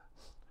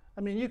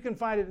 I mean, you can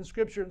find it in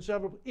Scripture in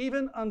several,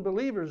 even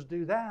unbelievers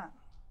do that.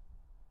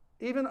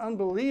 Even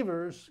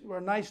unbelievers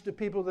are nice to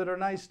people that are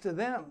nice to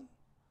them.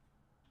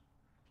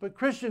 But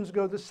Christians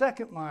go the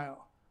second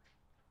mile.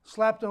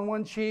 Slapped on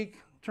one cheek,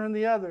 turn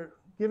the other,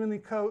 giving the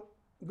coat,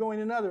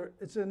 going another.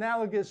 It's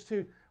analogous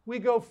to we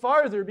go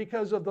farther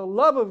because of the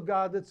love of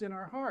God that's in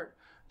our heart,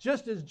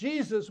 just as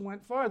Jesus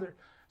went farther.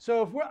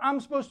 So if I'm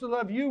supposed to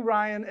love you,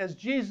 Ryan, as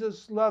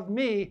Jesus loved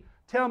me,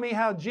 tell me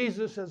how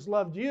Jesus has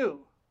loved you.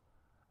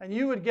 And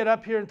you would get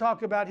up here and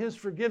talk about his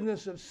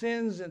forgiveness of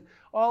sins and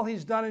all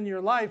he's done in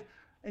your life.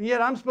 And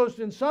yet I'm supposed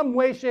to, in some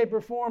way, shape,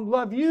 or form,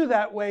 love you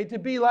that way to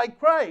be like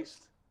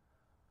Christ.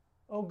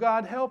 Oh,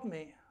 God, help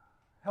me.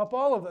 Help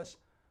all of us.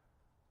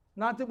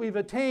 Not that we've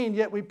attained,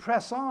 yet we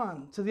press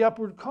on to the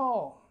upward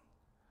call.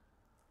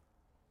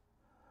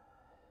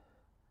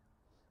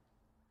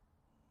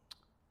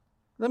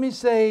 Let me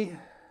say,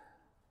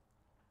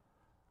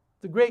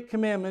 the great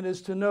commandment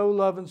is to know,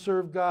 love, and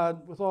serve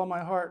God with all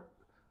my heart,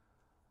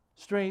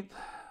 strength,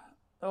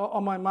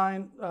 all my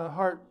mind,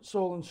 heart,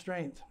 soul, and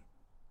strength.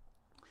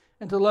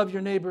 And to love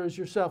your neighbor as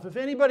yourself. If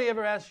anybody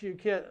ever asks you,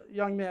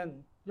 young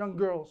men, young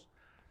girls,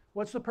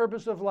 what's the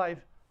purpose of life?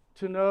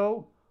 To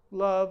know,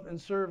 love,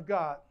 and serve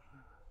God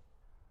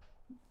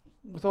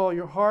with all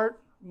your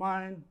heart,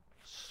 mind,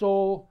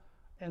 soul,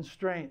 and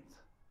strength.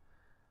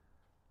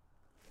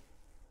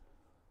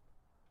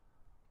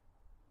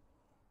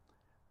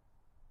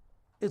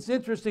 It's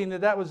interesting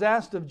that was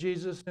asked of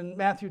Jesus in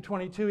Matthew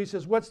 22. He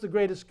says, what's the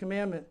greatest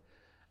commandment?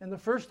 And the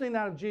first thing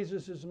out of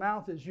Jesus'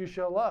 mouth is, you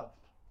shall love.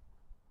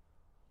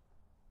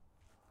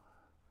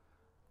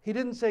 He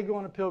didn't say go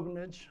on a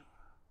pilgrimage.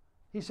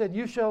 He said,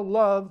 you shall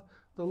love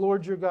the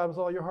Lord your God with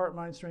all your heart,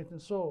 mind, strength,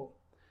 and soul.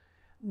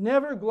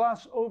 Never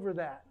gloss over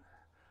that.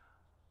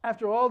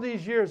 After all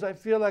these years, I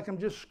feel like I'm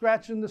just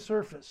scratching the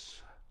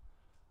surface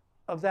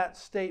of that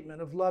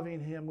statement of loving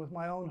him with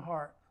my own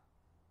heart,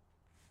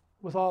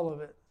 with all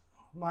of it,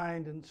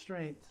 mind and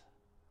strength.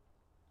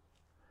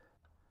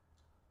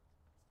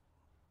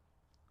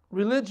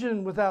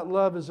 Religion without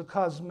love is a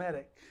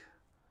cosmetic.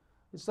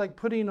 It's like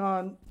putting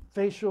on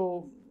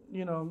facial,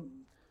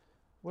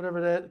 whatever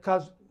that,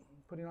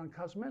 putting on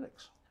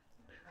cosmetics.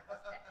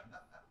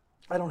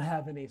 I don't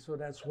have any, so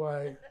that's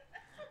why.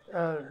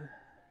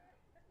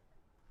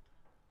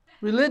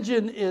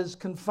 Religion is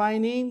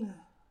confining,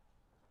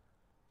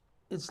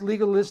 it's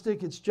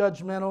legalistic, it's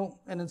judgmental,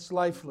 and it's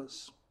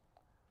lifeless.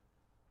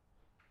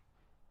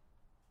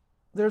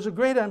 There's a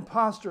great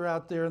imposter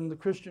out there in the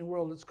Christian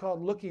world. It's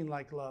called looking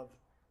like love.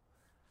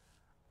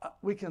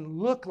 We can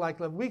look like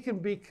love. We can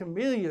be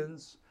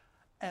chameleons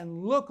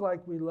and look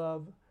like we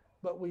love,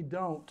 but we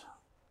don't.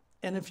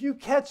 And if you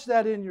catch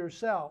that in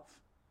yourself,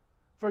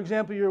 for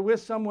example, you're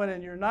with someone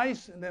and you're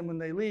nice, and then when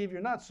they leave,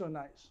 you're not so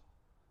nice.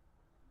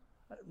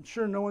 I'm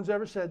sure no one's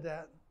ever said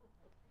that.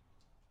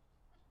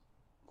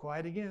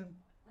 Quiet again.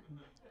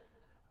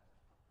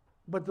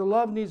 But the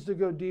love needs to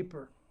go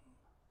deeper.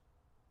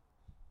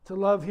 To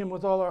love him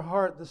with all our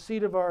heart, the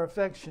seat of our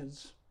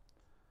affections.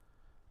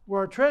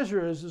 Where our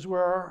treasure is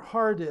where our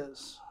heart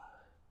is.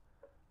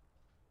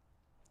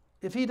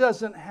 If he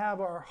doesn't have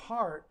our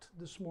heart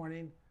this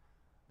morning,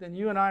 then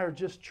you and I are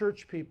just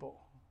church people.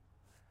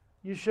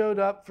 You showed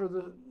up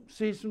for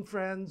see some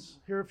friends,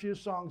 hear a few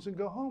songs, and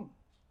go home.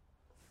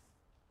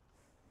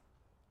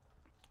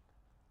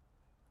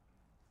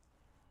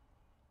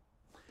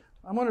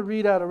 I'm going to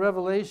read out a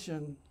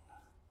Revelation.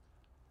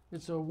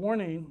 It's a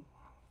warning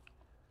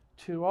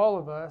to all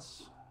of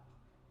us.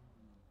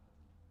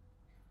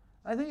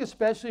 I think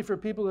especially for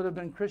people that have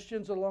been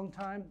Christians a long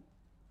time,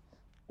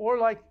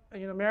 or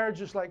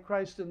marriage is like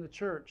Christ in the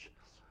church.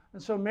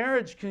 And so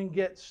marriage can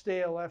get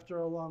stale after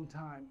a long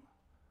time.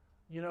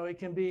 It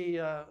can be,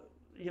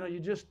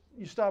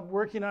 you stop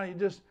working on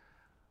it,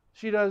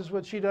 she does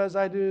what she does,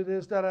 I do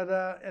this,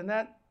 da-da-da.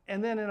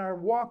 And then in our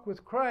walk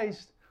with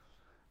Christ,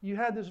 you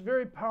had this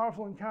very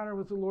powerful encounter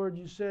with the Lord.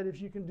 You said,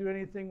 if you can do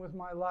anything with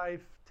my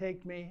life,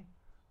 take me.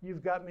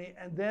 You've got me.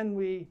 And then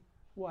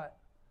what?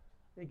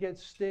 It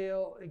gets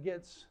stale, it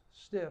gets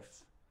stiff.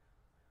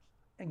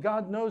 And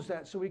God knows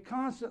that. So we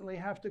constantly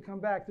have to come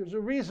back. There's a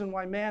reason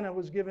why manna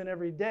was given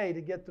every day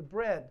to get the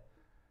bread.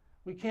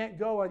 We can't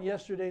go on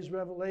yesterday's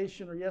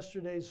revelation or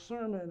yesterday's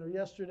sermon or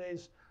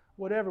yesterday's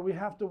whatever. We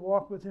have to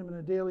walk with him in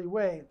a daily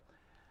way.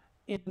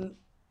 In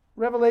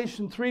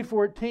Revelation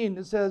 3:14,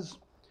 it says,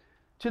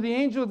 to the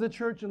angel of the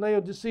church in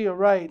Laodicea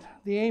write,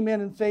 the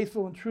amen and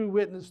faithful and true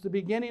witness, the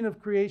beginning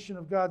of creation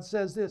of God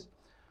says this,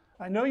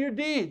 I know your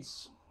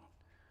deeds,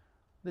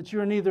 that you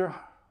are neither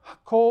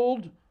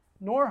cold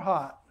nor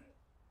hot.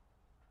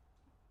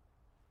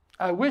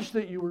 I wish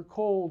that you were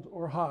cold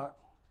or hot.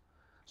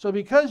 So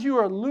because you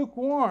are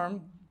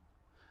lukewarm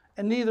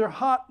and neither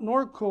hot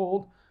nor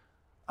cold,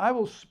 I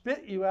will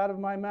spit you out of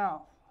my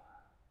mouth.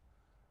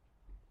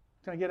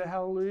 Can I get a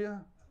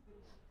hallelujah?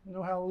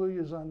 No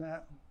hallelujahs on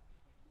that.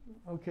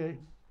 Okay.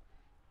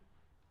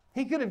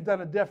 He could have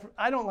done a different,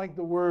 I don't like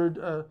the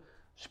word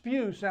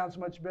spew, sounds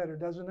much better,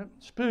 doesn't it?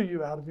 Spew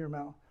you out of your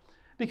mouth.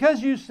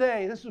 Because you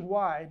say, this is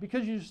why,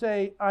 because you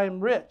say, I am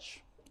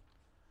rich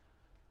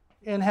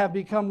and have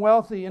become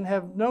wealthy and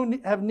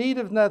have need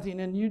of nothing,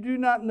 and you do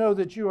not know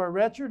that you are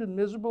wretched and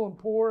miserable and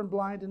poor and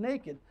blind and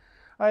naked.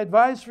 I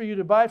advise for you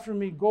to buy from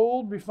me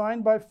gold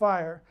refined by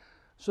fire,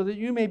 so that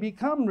you may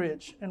become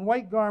rich, and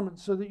white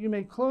garments, so that you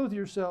may clothe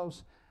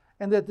yourselves,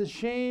 and that the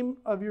shame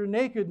of your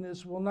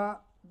nakedness will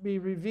not be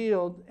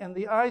revealed, and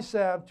the eye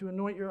salve to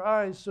anoint your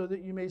eyes, so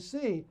that you may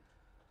see.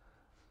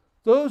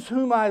 Those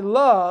whom I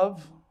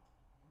love,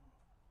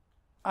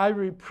 I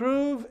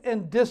reprove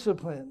and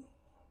discipline.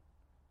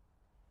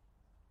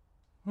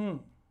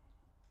 In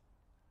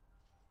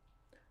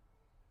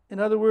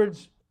other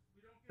words,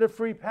 you don't get a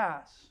free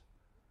pass.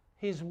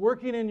 He's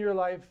working in your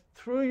life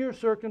through your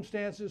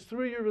circumstances,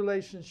 through your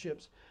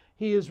relationships.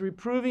 He is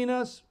reproving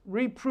us,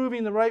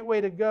 reproving the right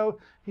way to go.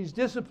 He's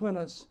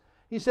disciplining us.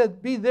 He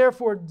said, be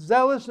therefore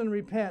zealous and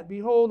repent.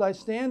 Behold, I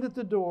stand at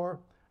the door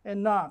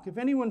and knock. If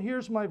anyone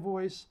hears my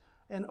voice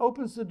and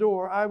opens the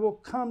door, I will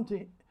come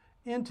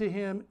into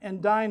him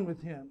and dine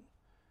with him,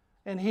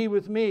 and he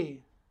with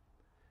me.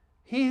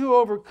 He who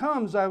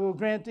overcomes, I will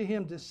grant to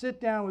him to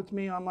sit down with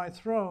me on my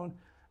throne,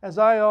 as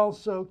I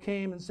also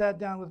came and sat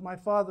down with my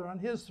Father on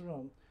his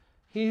throne.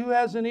 He who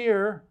has an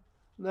ear,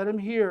 let him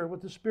hear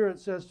what the Spirit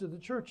says to the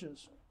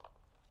churches.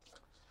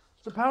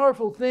 It's a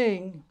powerful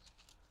thing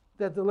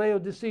that the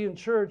Laodicean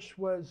church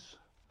was,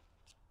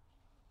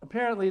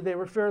 apparently they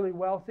were fairly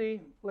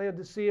wealthy.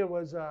 Laodicea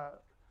was a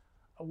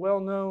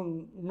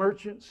well-known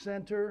merchant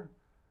center,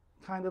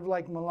 kind of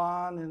like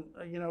Milan and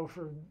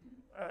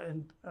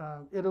in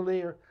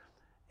Italy,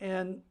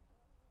 and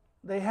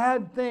they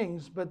had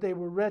things, but they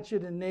were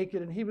wretched and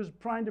naked, and he was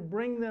trying to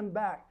bring them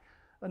back.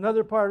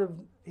 Another part of,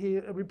 he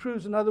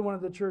reproves another one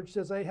of the church,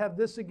 says, I have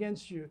this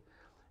against you.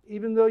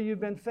 Even though you've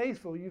been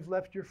faithful, you've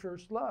left your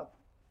first love.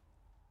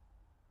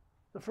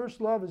 The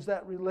first love is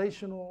that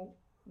relational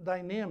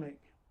dynamic.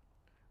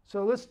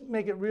 So let's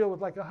make it real with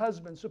like a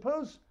husband.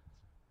 Suppose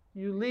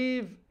you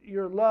leave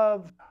your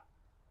love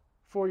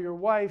for your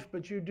wife,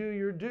 but you do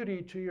your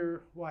duty to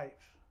your wife.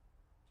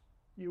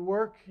 You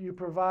work, you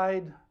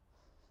provide.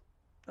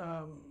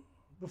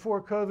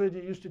 Before COVID,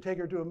 you used to take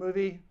her to a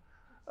movie.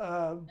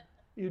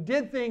 You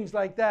did things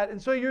like that.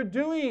 And so you're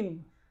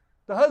doing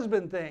the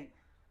husband thing,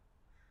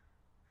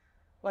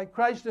 like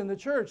Christ in the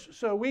church.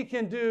 So we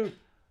can do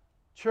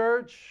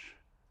church,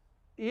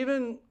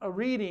 even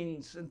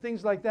readings and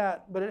things like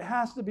that, but it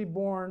has to be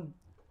born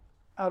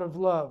out of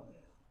love.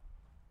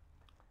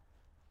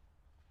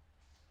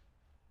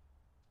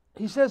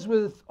 He says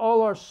with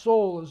all our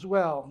soul as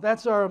well.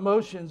 That's our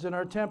emotions and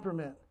our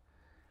temperament.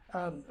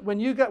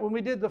 When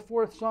we did the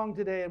fourth song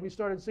today and we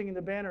started singing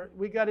the banner,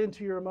 we got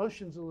into your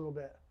emotions a little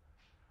bit.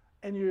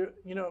 And you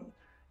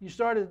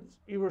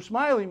were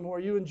smiling more.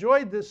 You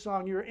enjoyed this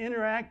song. You were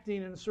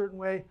interacting in a certain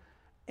way.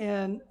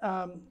 And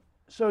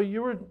so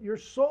your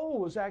soul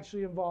was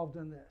actually involved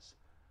in this.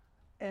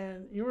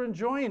 And you were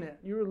enjoying it.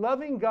 You were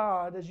loving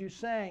God as you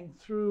sang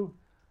through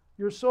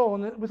your soul.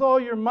 And with all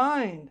your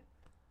mind,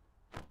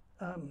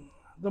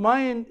 the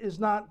mind is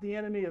not the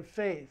enemy of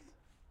faith.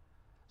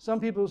 Some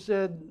people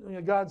said,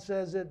 God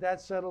says it, that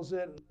settles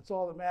it, that's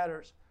all that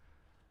matters.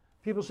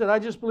 People said, I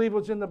just believe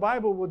what's in the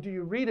Bible. Well, do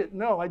you read it?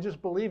 No, I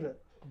just believe it.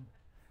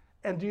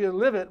 And do you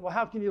live it? Well,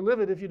 how can you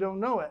live it if you don't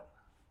know it?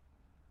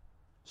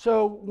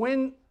 So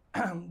when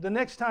the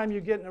next time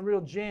you get in a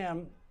real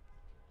jam,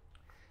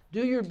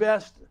 do your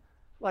best,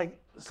 like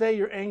say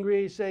you're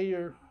angry, say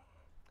you're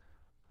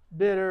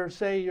bitter,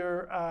 say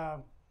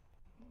you're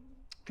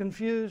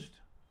confused,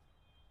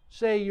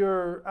 say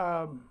you're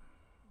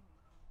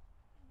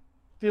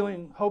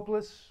feeling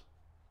hopeless,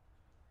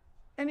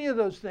 any of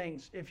those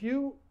things, if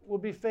you will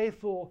be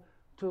faithful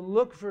to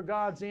look for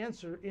God's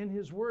answer in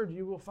His Word,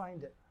 you will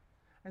find it.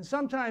 And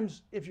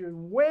sometimes if you're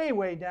way,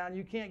 way down,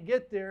 you can't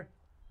get there,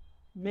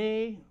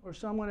 me or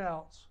someone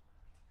else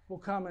will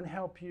come and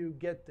help you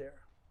get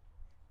there.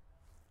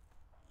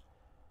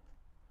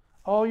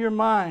 All your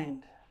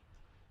mind.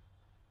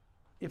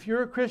 If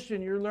you're a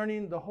Christian, you're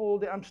learning the whole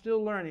day. I'm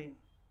still learning.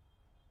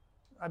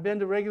 I've been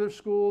to regular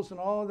schools and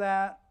all of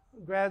that,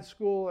 grad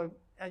school,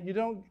 and you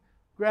don't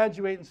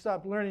graduate and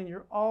stop learning.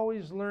 You're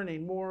always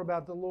learning more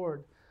about the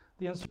Lord,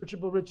 the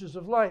unsearchable riches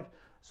of life.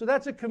 So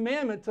that's a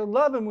commandment, to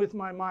love Him with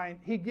my mind.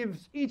 He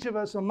gives each of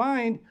us a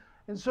mind.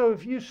 And so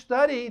if you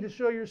study to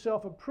show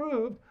yourself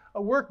approved,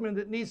 a workman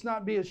that needs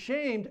not be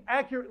ashamed,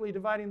 accurately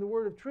dividing the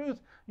word of truth,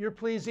 you're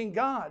pleasing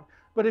God.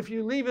 But if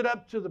you leave it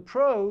up to the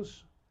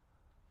pros,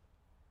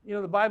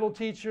 the Bible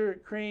teacher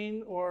at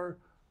Crean or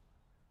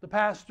the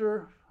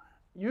pastor,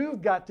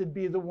 you've got to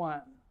be the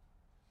one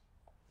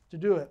to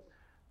do it.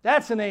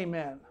 That's an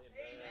amen.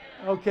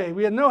 Okay,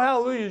 we had no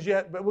hallelujahs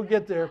yet, but we'll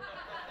get there.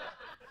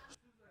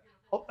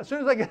 As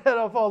soon as I get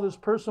off all this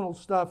personal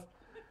stuff,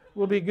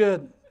 we'll be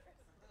good.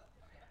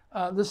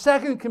 The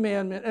second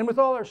commandment, and with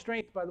all our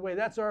strength, by the way,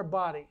 that's our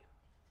body.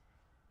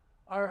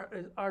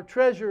 Our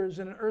treasure is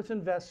in an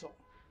earthen vessel.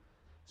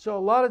 So a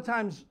lot of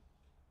times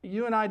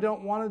you and I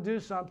don't want to do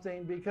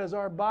something because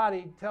our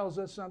body tells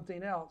us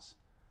something else,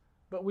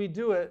 but we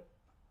do it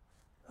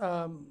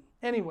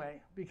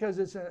anyway because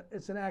it's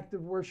an act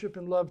of worship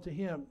and love to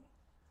Him.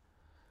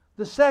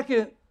 The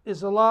second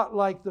is a lot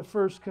like the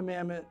first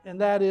commandment, and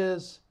that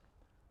is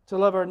to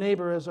love our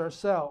neighbor as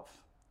ourselves.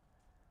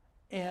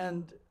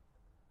 And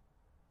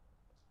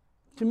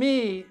to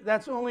me,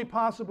 that's only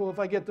possible if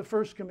I get the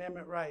first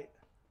commandment right.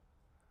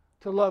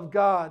 To love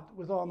God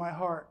with all my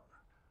heart,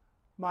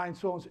 mind,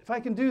 soul, and spirit. If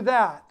I can do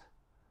that,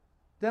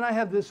 then I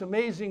have this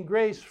amazing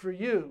grace for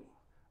you,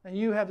 and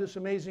you have this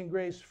amazing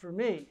grace for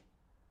me.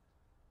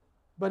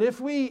 But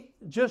if we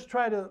just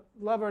try to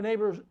love our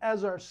neighbors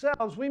as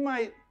ourselves, we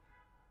might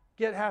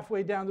get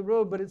halfway down the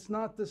road, but it's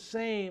not the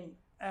same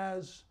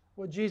as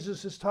what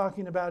Jesus is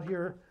talking about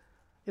here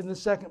in the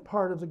second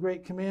part of the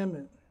Great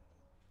Commandment.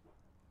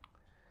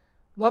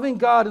 Loving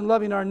God and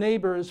loving our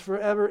neighbor is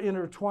forever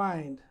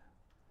intertwined.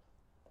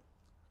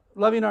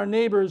 Loving our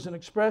neighbor is an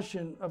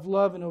expression of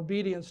love and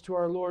obedience to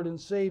our Lord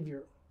and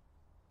Savior.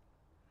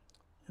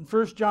 In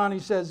 1 John, he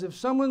says, if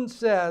someone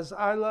says,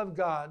 I love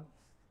God,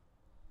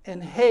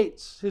 and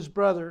hates his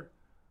brother,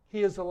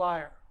 he is a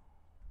liar.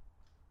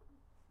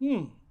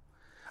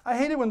 I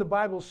hate it when the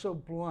Bible's so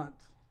blunt,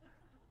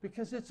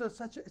 because it's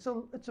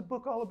a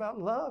book all about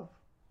love.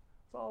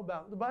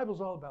 The Bible's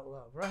all about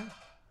love, right?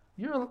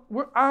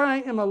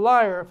 I am a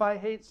liar if I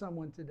hate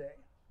someone today.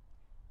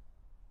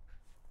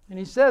 And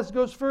he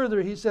goes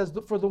further, he says,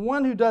 for the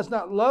one who does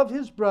not love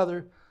his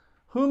brother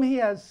whom he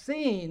has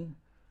seen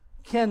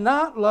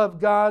cannot love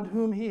God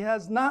whom he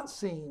has not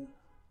seen.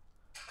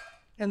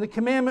 And the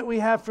commandment we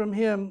have from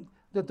him,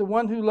 that the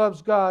one who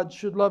loves God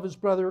should love his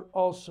brother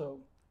also.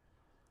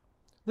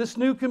 This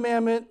new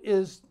commandment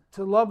is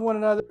to love one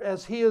another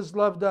as he has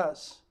loved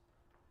us.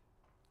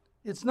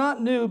 It's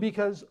not new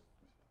because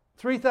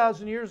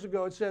 3,000 years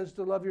ago it says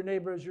to love your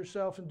neighbor as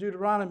yourself in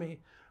Deuteronomy.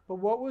 But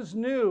what was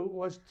new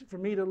was for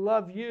me to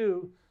love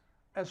you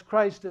as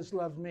Christ has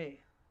loved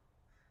me.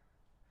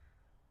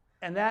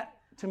 And that,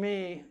 to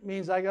me,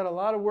 means I got a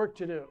lot of work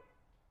to do.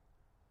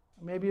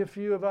 Maybe a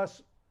few of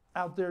us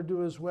out there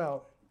do as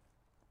well.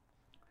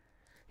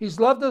 He's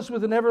loved us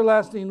with an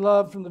everlasting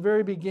love from the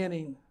very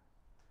beginning.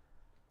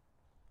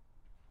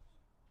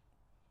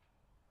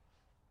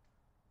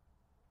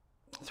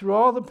 Through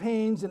all the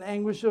pains and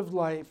anguish of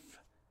life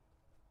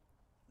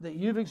that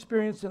you've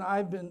experienced and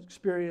I've been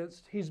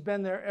experienced, He's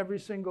been there every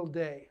single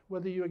day,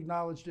 whether you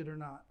acknowledged it or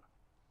not.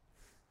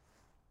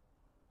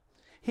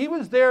 He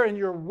was there in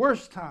your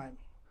worst time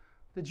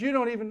that you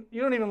don't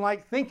even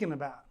like thinking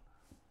about.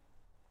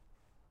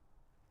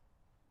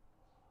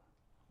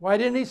 Why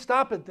didn't He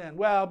stop it then?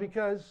 Well,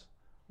 because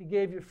He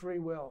gave you free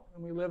will,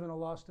 and we live in a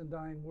lost and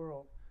dying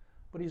world.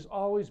 But He's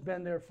always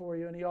been there for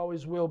you, and He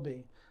always will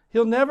be.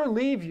 He'll never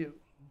leave you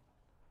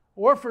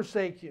or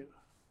forsake you.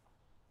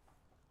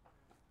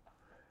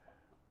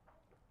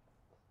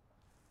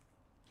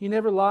 He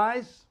never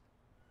lies.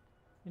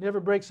 He never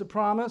breaks a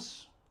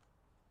promise.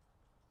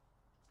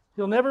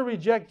 He'll never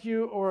reject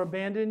you or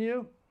abandon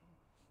you.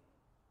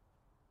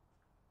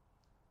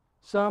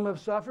 Some have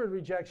suffered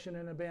rejection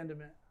and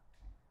abandonment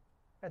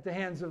at the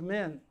hands of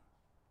men.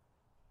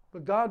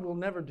 But God will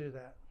never do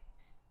that.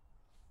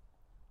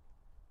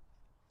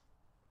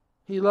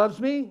 He loves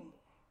me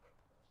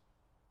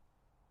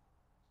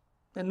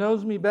and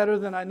knows me better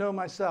than I know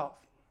myself.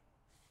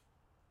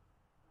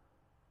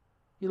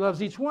 He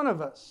loves each one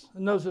of us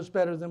and knows us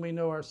better than we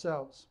know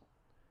ourselves.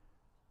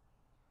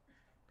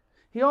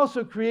 He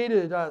also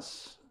created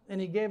us and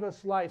He gave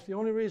us life. The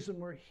only reason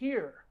we're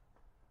here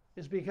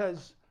is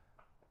because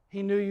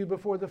He knew you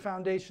before the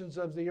foundations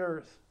of the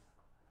earth.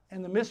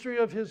 And the mystery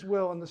of His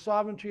will and the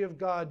sovereignty of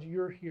God,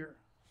 you're here.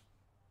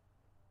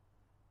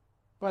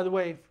 By the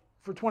way,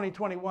 for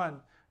 2021,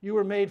 you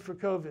were made for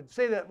COVID.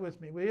 Say that with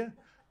me, will you?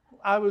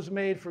 I was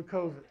made for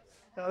COVID.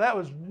 Now, that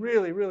was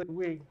really, really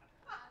weak.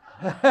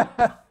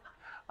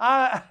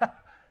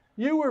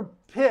 You were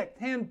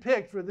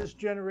handpicked for this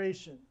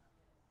generation.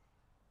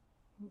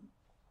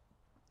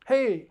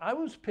 Hey, I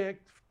was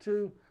picked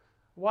to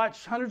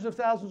watch hundreds of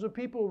thousands of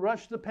people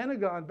rush the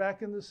Pentagon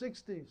back in the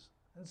 60s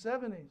and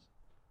 70s.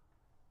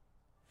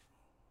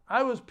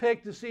 I was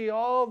picked to see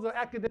all the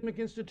academic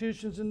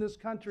institutions in this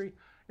country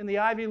in the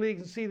Ivy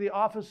Leagues and see the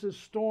offices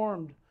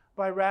stormed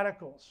by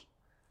radicals.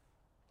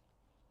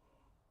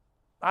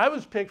 I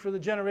was picked for the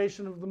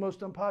generation of the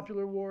most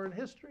unpopular war in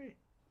history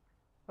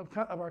of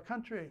our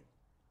country.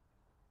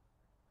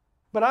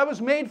 But I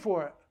was made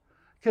for it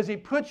because He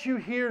puts you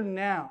here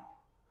now.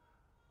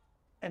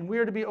 And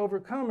we're to be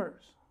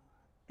overcomers.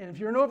 And if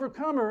you're an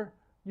overcomer,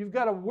 you've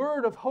got a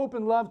word of hope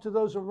and love to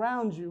those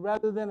around you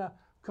rather than a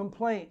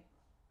complaint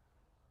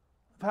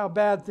of how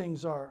bad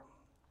things are.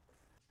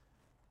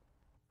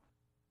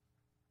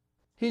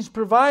 He's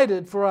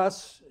provided for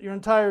us your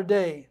entire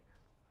day.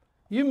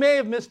 You may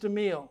have missed a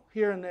meal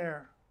here and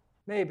there.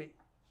 Maybe.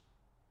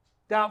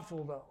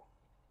 Doubtful, though.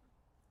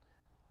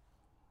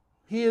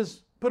 He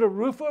has put a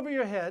roof over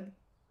your head,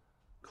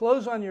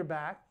 clothes on your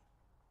back,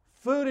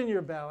 food in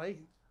your belly,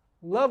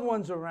 loved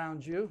ones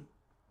around you,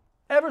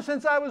 ever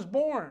since I was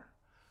born.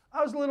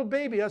 I was a little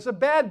baby. I was a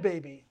bad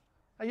baby.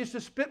 I used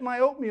to spit my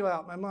oatmeal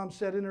out, my mom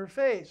said, in her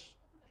face,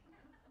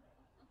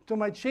 until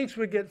my cheeks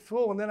would get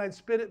full, and then I'd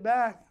spit it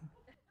back.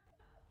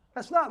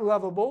 That's not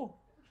lovable.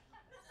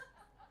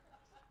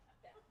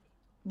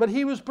 But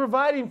he was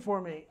providing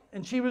for me,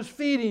 and she was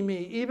feeding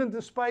me, even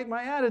despite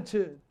my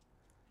attitude.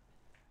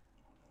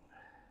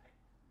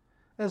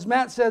 As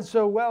Matt said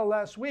so well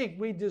last week,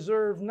 we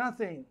deserve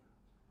nothing.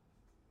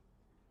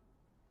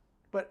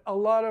 But a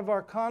lot of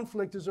our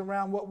conflict is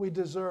around what we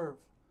deserve.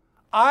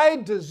 I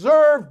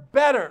deserve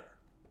better.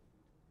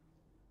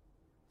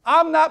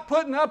 I'm not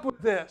putting up with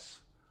this.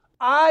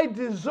 I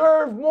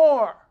deserve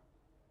more.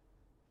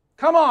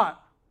 Come on.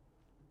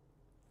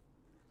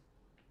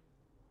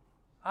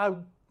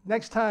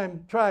 Next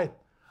time, try.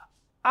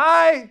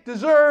 I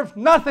deserve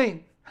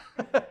nothing.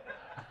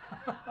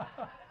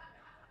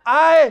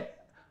 I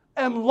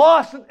am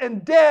lost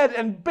and dead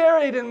and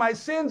buried in my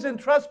sins and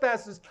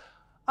trespasses.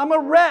 I'm a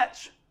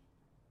wretch.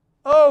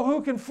 Oh,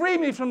 who can free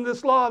me from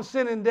this law of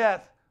sin and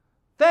death?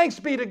 Thanks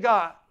be to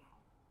God.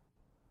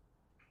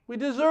 We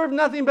deserve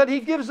nothing, but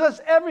he gives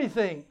us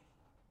everything.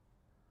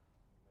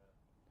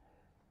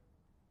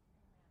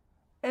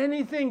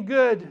 Anything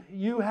good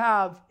you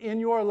have in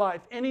your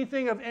life,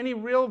 anything of any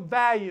real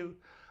value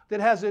that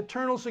has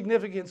eternal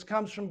significance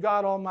comes from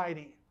God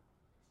Almighty.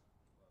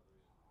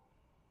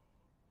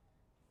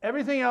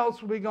 Everything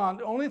else will be gone.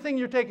 The only thing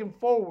you're taking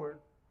forward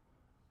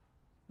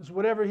is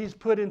whatever he's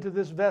put into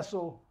this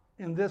vessel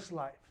in this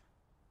life.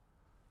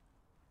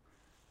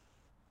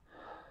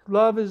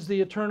 Love is the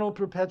eternal,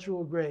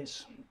 perpetual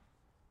grace.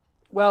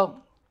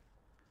 Well,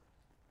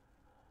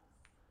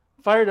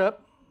 fired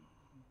up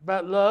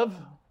about love.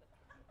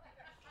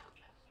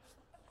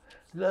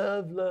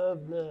 Love,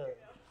 love, love.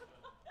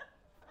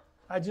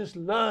 I just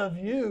love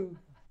you.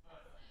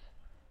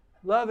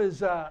 Love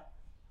is,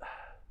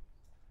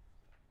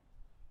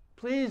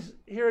 please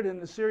hear it in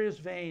the serious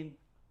vein,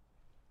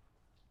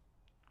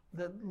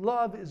 that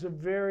love is a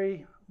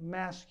very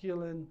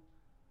masculine,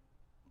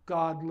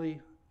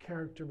 godly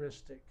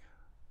characteristic.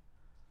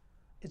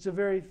 It's a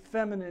very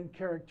feminine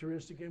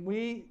characteristic, and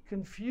we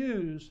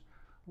confuse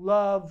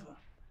love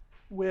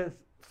with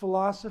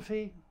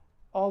philosophy,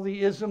 all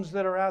the isms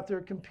that are out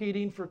there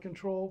competing for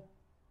control.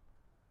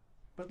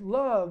 But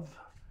love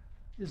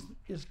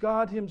is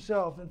God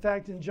himself. In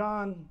fact, in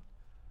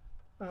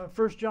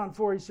 1 John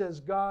 4, he says,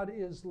 God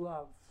is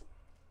love.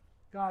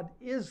 God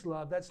is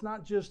love. That's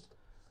not just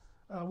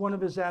one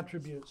of his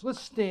attributes.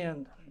 Let's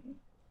stand.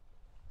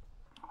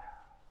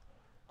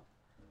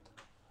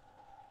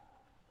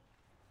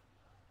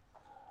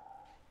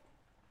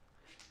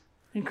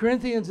 In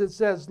Corinthians it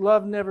says,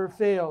 love never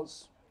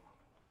fails.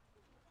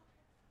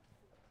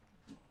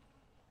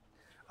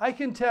 I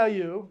can tell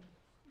you,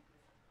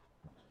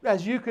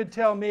 as you could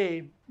tell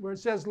me, where it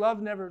says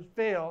love never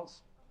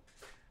fails,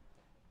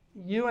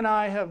 you and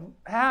I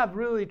have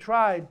really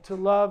tried to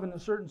love in a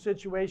certain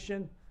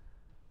situation,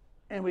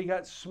 and we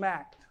got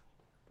smacked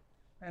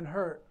and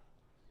hurt.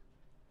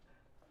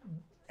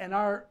 And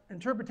our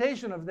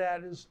interpretation of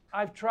that is,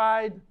 I've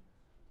tried,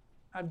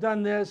 I've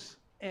done this,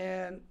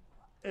 and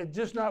it's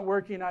just not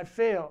working, I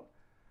failed.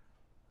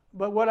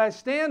 But what I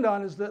stand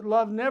on is that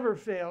love never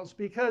fails,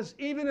 because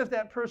even if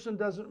that person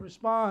doesn't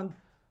respond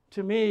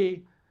to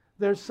me,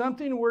 there's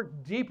something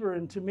worked deeper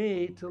into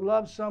me to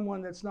love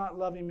someone that's not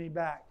loving me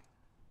back.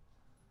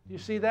 You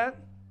see that?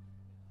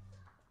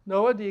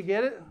 Noah, do you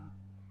get it?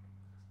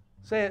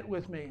 Say it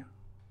with me.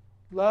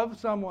 Love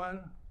someone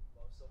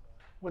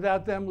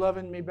without them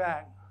loving me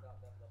back.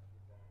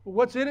 Well,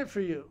 what's in it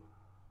for you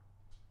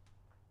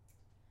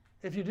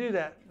if you do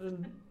that?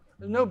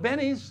 There's no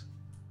bennies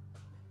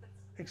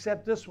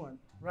except this one,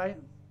 right?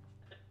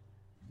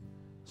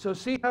 So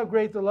see how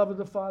great the love of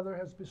the Father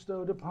has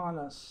bestowed upon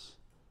us.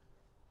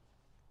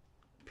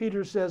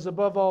 Peter says,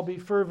 above all, be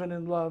fervent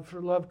in love,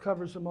 for love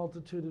covers a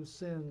multitude of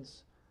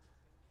sins.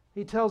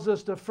 He tells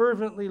us to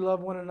fervently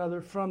love one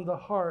another from the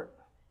heart.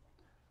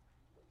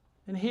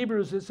 In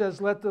Hebrews it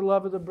says, let the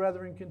love of the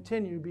brethren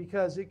continue,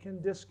 because it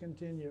can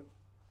discontinue.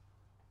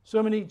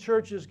 So many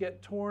churches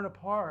get torn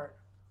apart.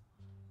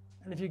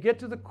 And if you get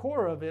to the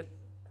core of it,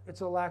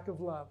 it's a lack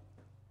of love.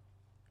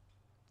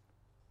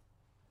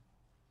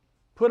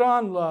 Put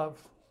on love,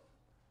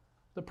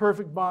 the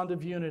perfect bond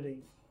of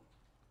unity.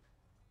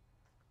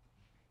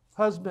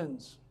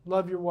 Husbands,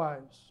 love your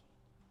wives.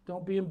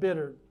 Don't be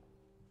embittered.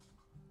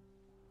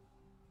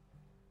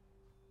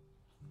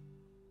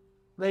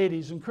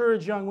 Ladies,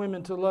 encourage young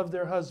women to love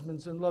their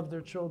husbands and love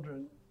their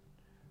children.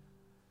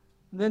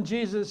 And then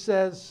Jesus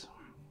says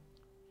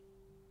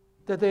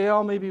that they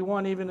all may be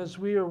one, even as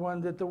we are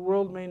one, that the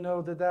world may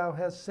know that thou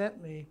hast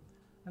sent me.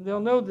 And they'll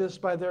know this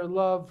by their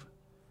love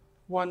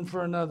one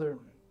for another.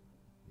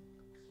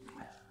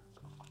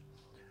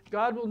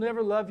 God will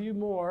never love you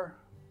more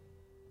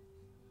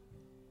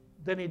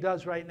than he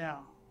does right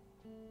now.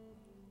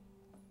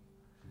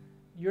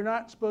 You're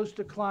not supposed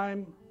to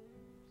climb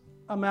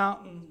a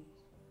mountain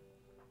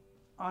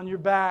on your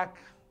back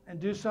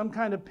and do some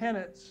kind of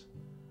penance,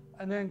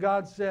 and then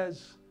God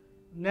says,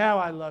 now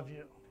I love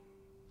you.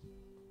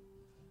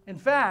 In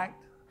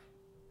fact,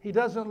 he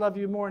doesn't love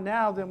you more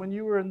now than when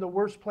you were in the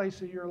worst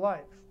place of your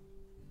life.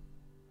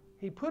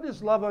 He put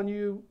his love on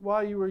you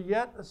while you were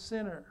yet a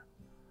sinner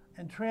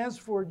and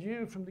transferred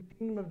you from the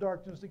kingdom of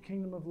darkness to the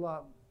kingdom of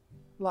love,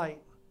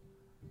 light.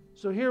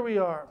 So here we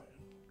are.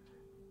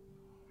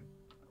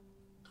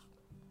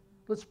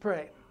 Let's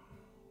pray.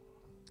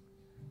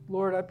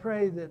 Lord, I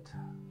pray that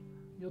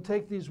you'll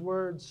take these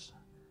words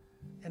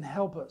and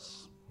help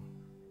us.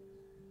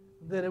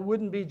 That it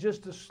wouldn't be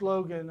just a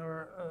slogan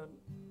or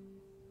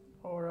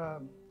a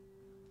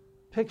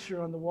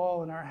picture on the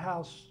wall in our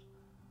house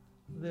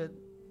that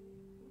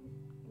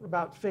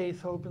about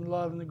faith, hope, and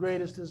love, and the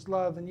greatest is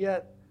love, and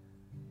yet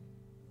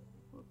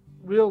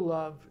real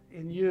love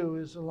in you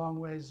is a long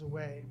ways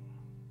away.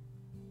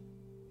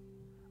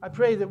 I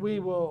pray that we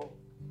will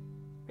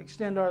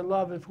extend our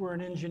love if we're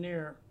an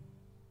engineer,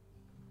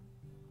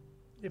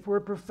 if we're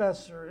a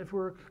professor, if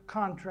we're a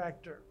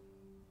contractor,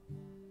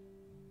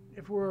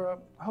 if we're a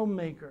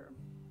homemaker.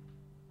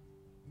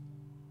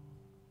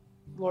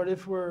 Lord,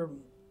 if we're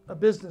a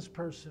business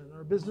person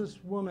or a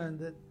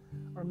businesswoman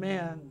or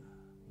man,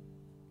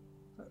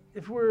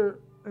 if we're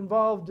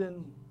involved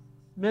in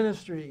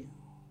ministry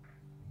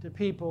to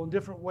people in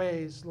different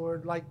ways,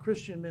 Lord, like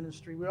Christian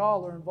ministry, we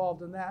all are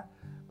involved in that,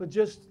 but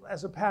just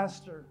as a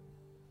pastor,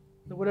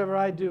 that whatever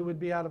I do would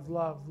be out of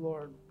love,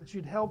 Lord, that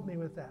you'd help me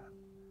with that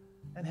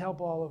and help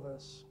all of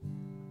us.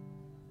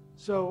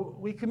 So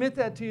we commit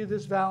that to you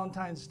this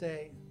Valentine's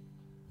Day.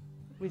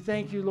 We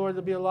thank you, Lord,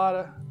 there'll be a lot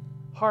of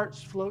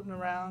hearts floating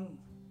around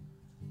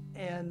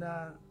and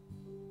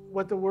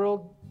what the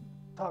world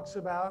talks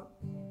about.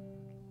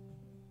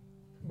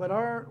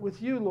 But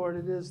with you, Lord,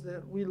 it is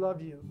that we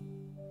love you.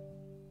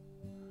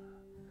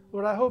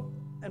 Lord, I hope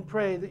and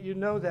pray that you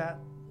know that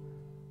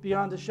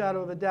beyond a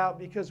shadow of a doubt,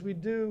 because we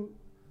do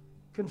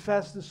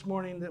confess this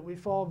morning that we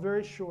fall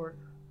very short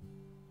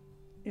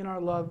in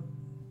our love.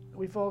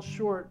 We fall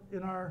short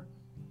in our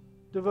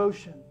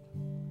devotion.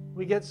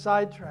 We get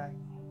sidetracked.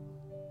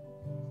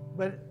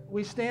 But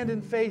we stand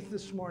in faith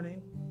this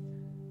morning,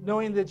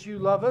 knowing that you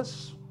love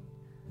us,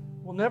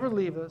 will never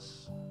leave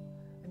us,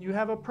 and you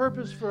have a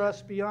purpose for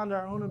us beyond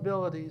our own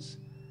abilities.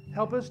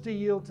 Help us to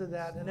yield to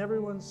that. And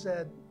everyone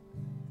said,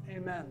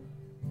 amen.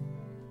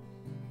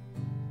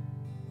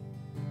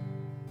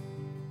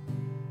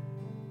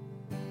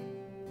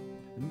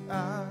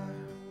 I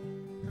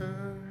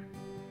heard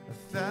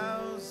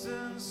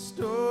 1,000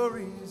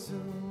 stories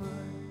of what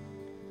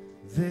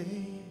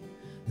they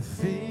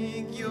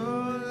think you're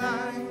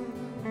like,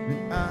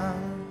 but I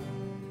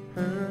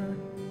heard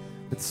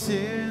a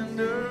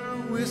tender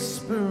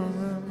whisper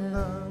of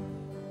love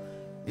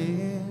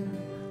in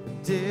the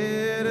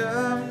dead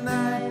of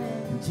night,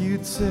 and you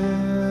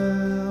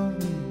tell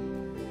me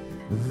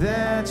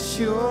that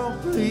you're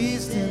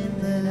pleased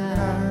and that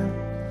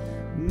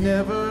I'm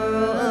never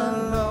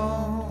alone.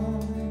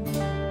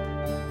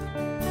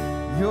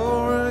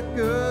 You're a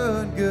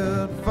good,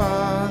 good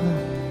Father.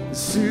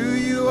 It's who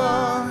you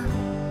are.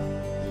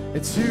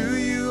 It's who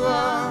you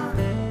are.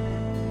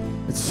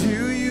 It's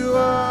who you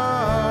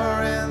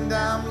are. And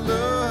I'm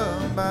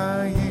loved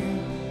by you.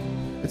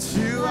 It's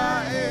who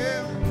I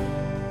am.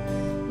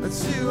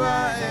 It's who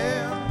I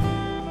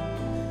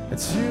am.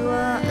 It's who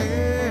I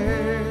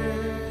am.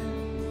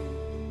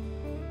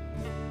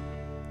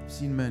 I've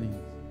seen many.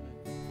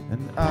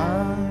 And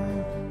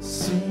I've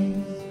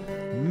seen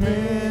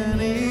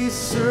many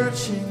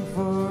searching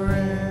for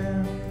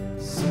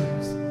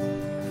answers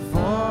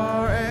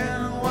far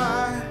and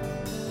wide,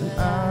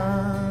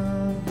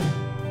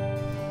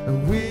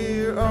 and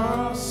we're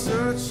all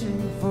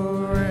searching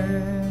for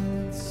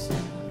answers.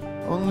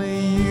 Only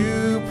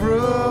you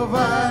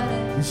provide,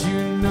 'cause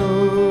you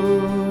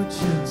know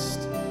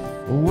just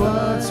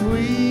what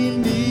we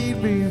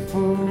need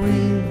before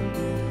we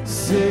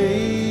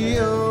say a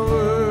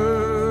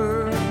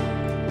word.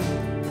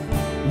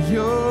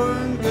 You're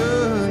a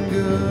good,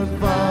 good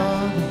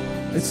Father.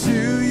 It's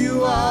who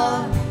you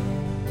are.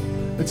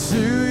 It's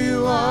who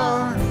you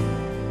are.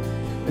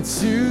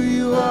 It's who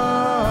you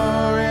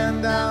are.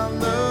 And I'm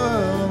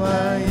loved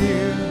by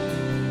you.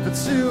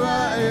 It's who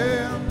I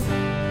am.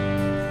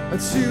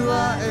 It's who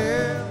I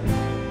am.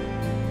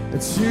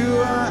 It's who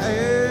I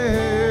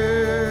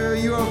am.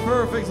 You are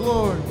perfect,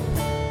 Lord.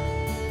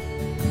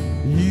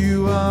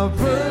 You are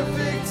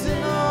perfect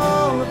in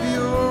all of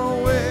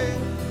your ways.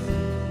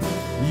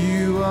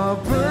 You are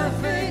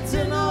perfect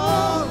in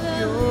all of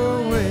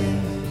your ways.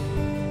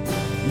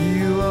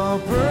 You are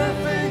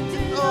perfect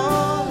in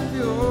all of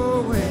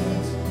your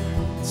ways.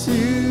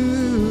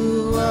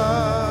 You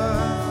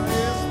are,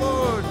 yes,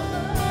 Lord.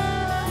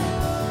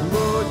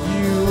 Lord,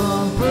 you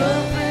are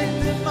perfect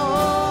in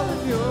all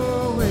of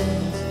your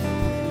ways.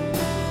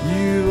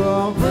 You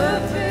are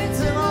perfect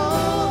in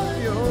all of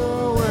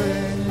your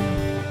ways.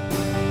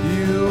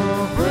 You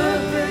are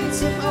perfect.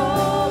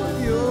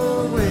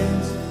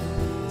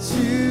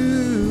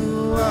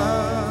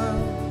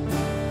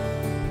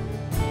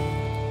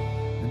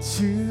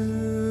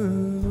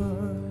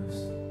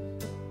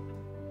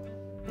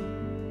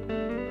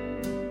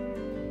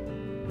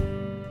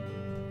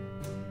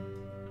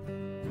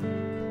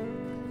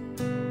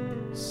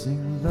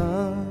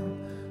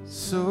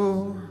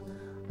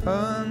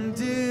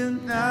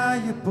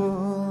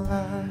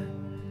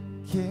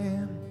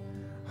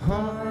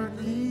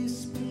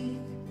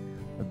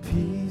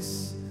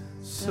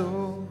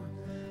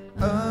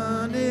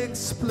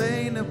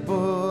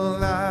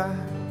 unexplainable. I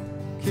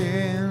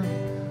can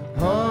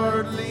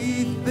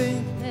hardly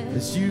think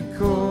as you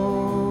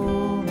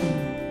call me,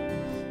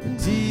 and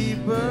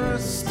deeper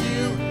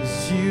still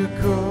as you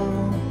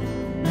call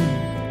me,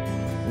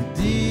 and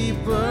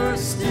deeper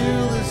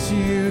still as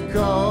you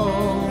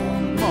call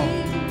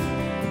me,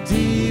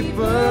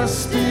 deeper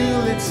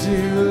still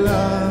into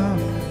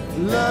love,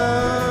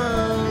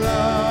 love,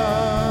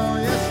 love.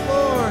 Yes,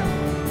 Lord,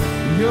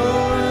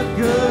 you're a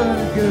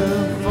good,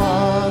 good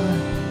Father.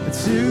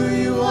 It's who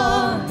you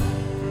are.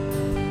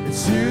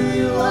 It's who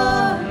you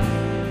are.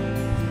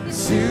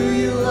 It's who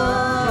you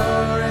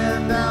are,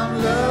 and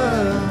I'm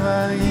loved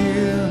by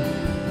you.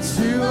 It's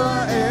who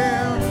I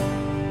am.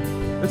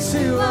 It's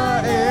who I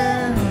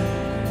am.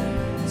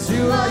 It's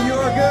who I.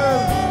 You're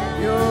good.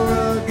 You're a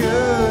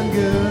good,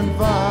 good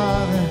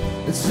Father.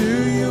 It's who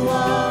you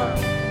are.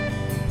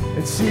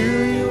 It's who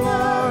you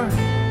are.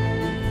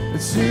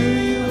 It's who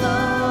you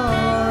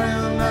are,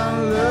 and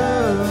I'm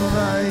loved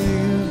by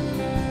you.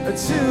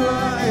 It's who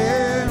I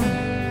am.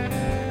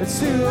 It's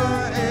who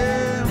I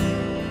am.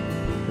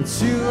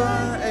 It's who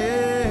I am.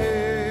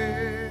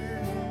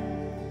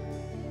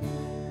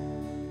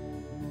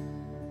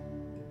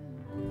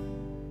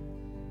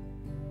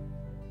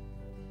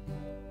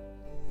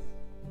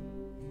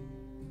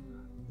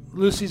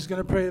 Lucy's going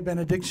to pray a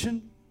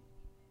benediction.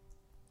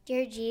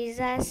 Dear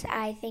Jesus,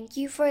 I thank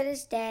you for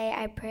this day.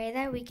 I pray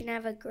that we can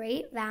have a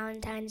great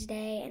Valentine's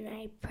Day, and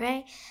I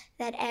pray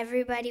that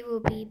everybody will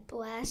be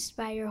blessed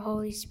by your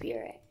Holy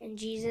Spirit. In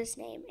Jesus'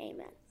 name,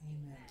 amen.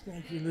 Amen.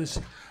 Thank you,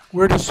 Lucy.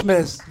 We're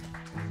dismissed.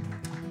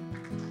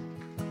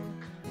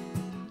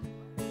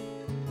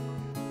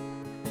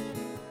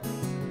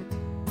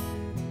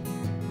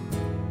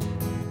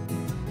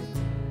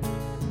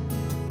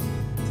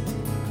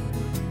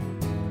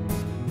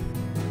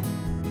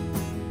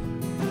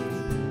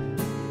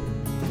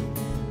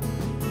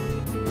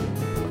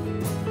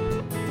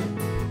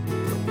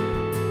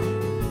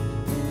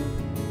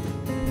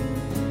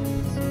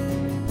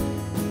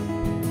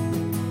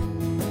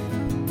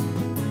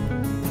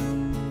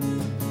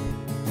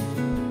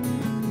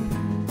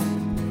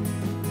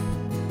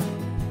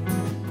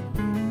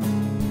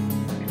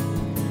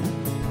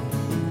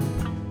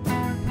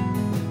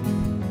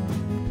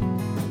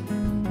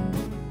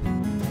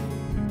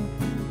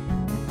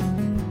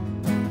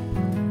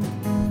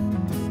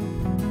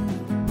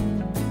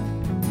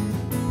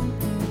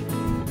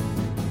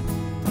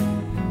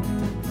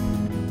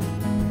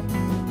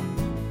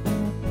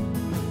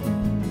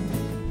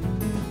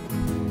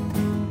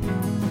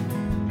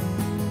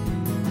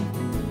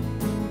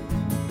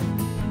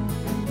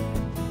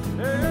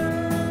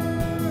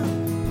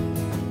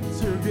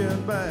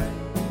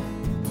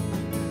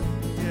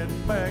 Get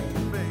back to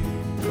me.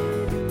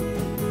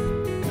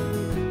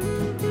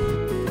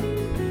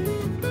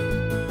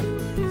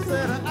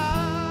 Said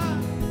I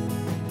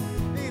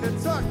need to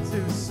talk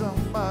to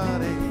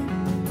somebody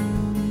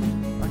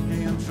I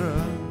can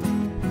trust.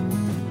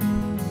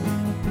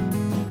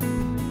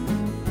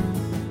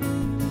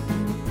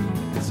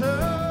 It's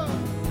her,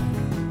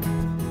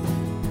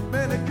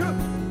 man, it cook.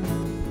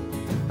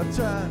 I'm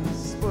trying to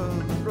spoil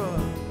the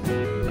run.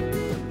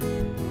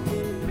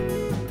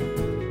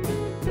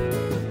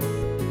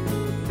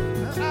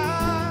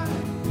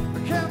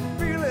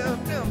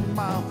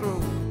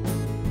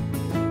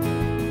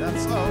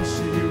 That's all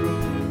she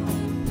wrote.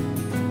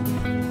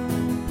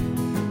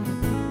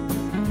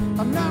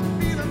 I'm not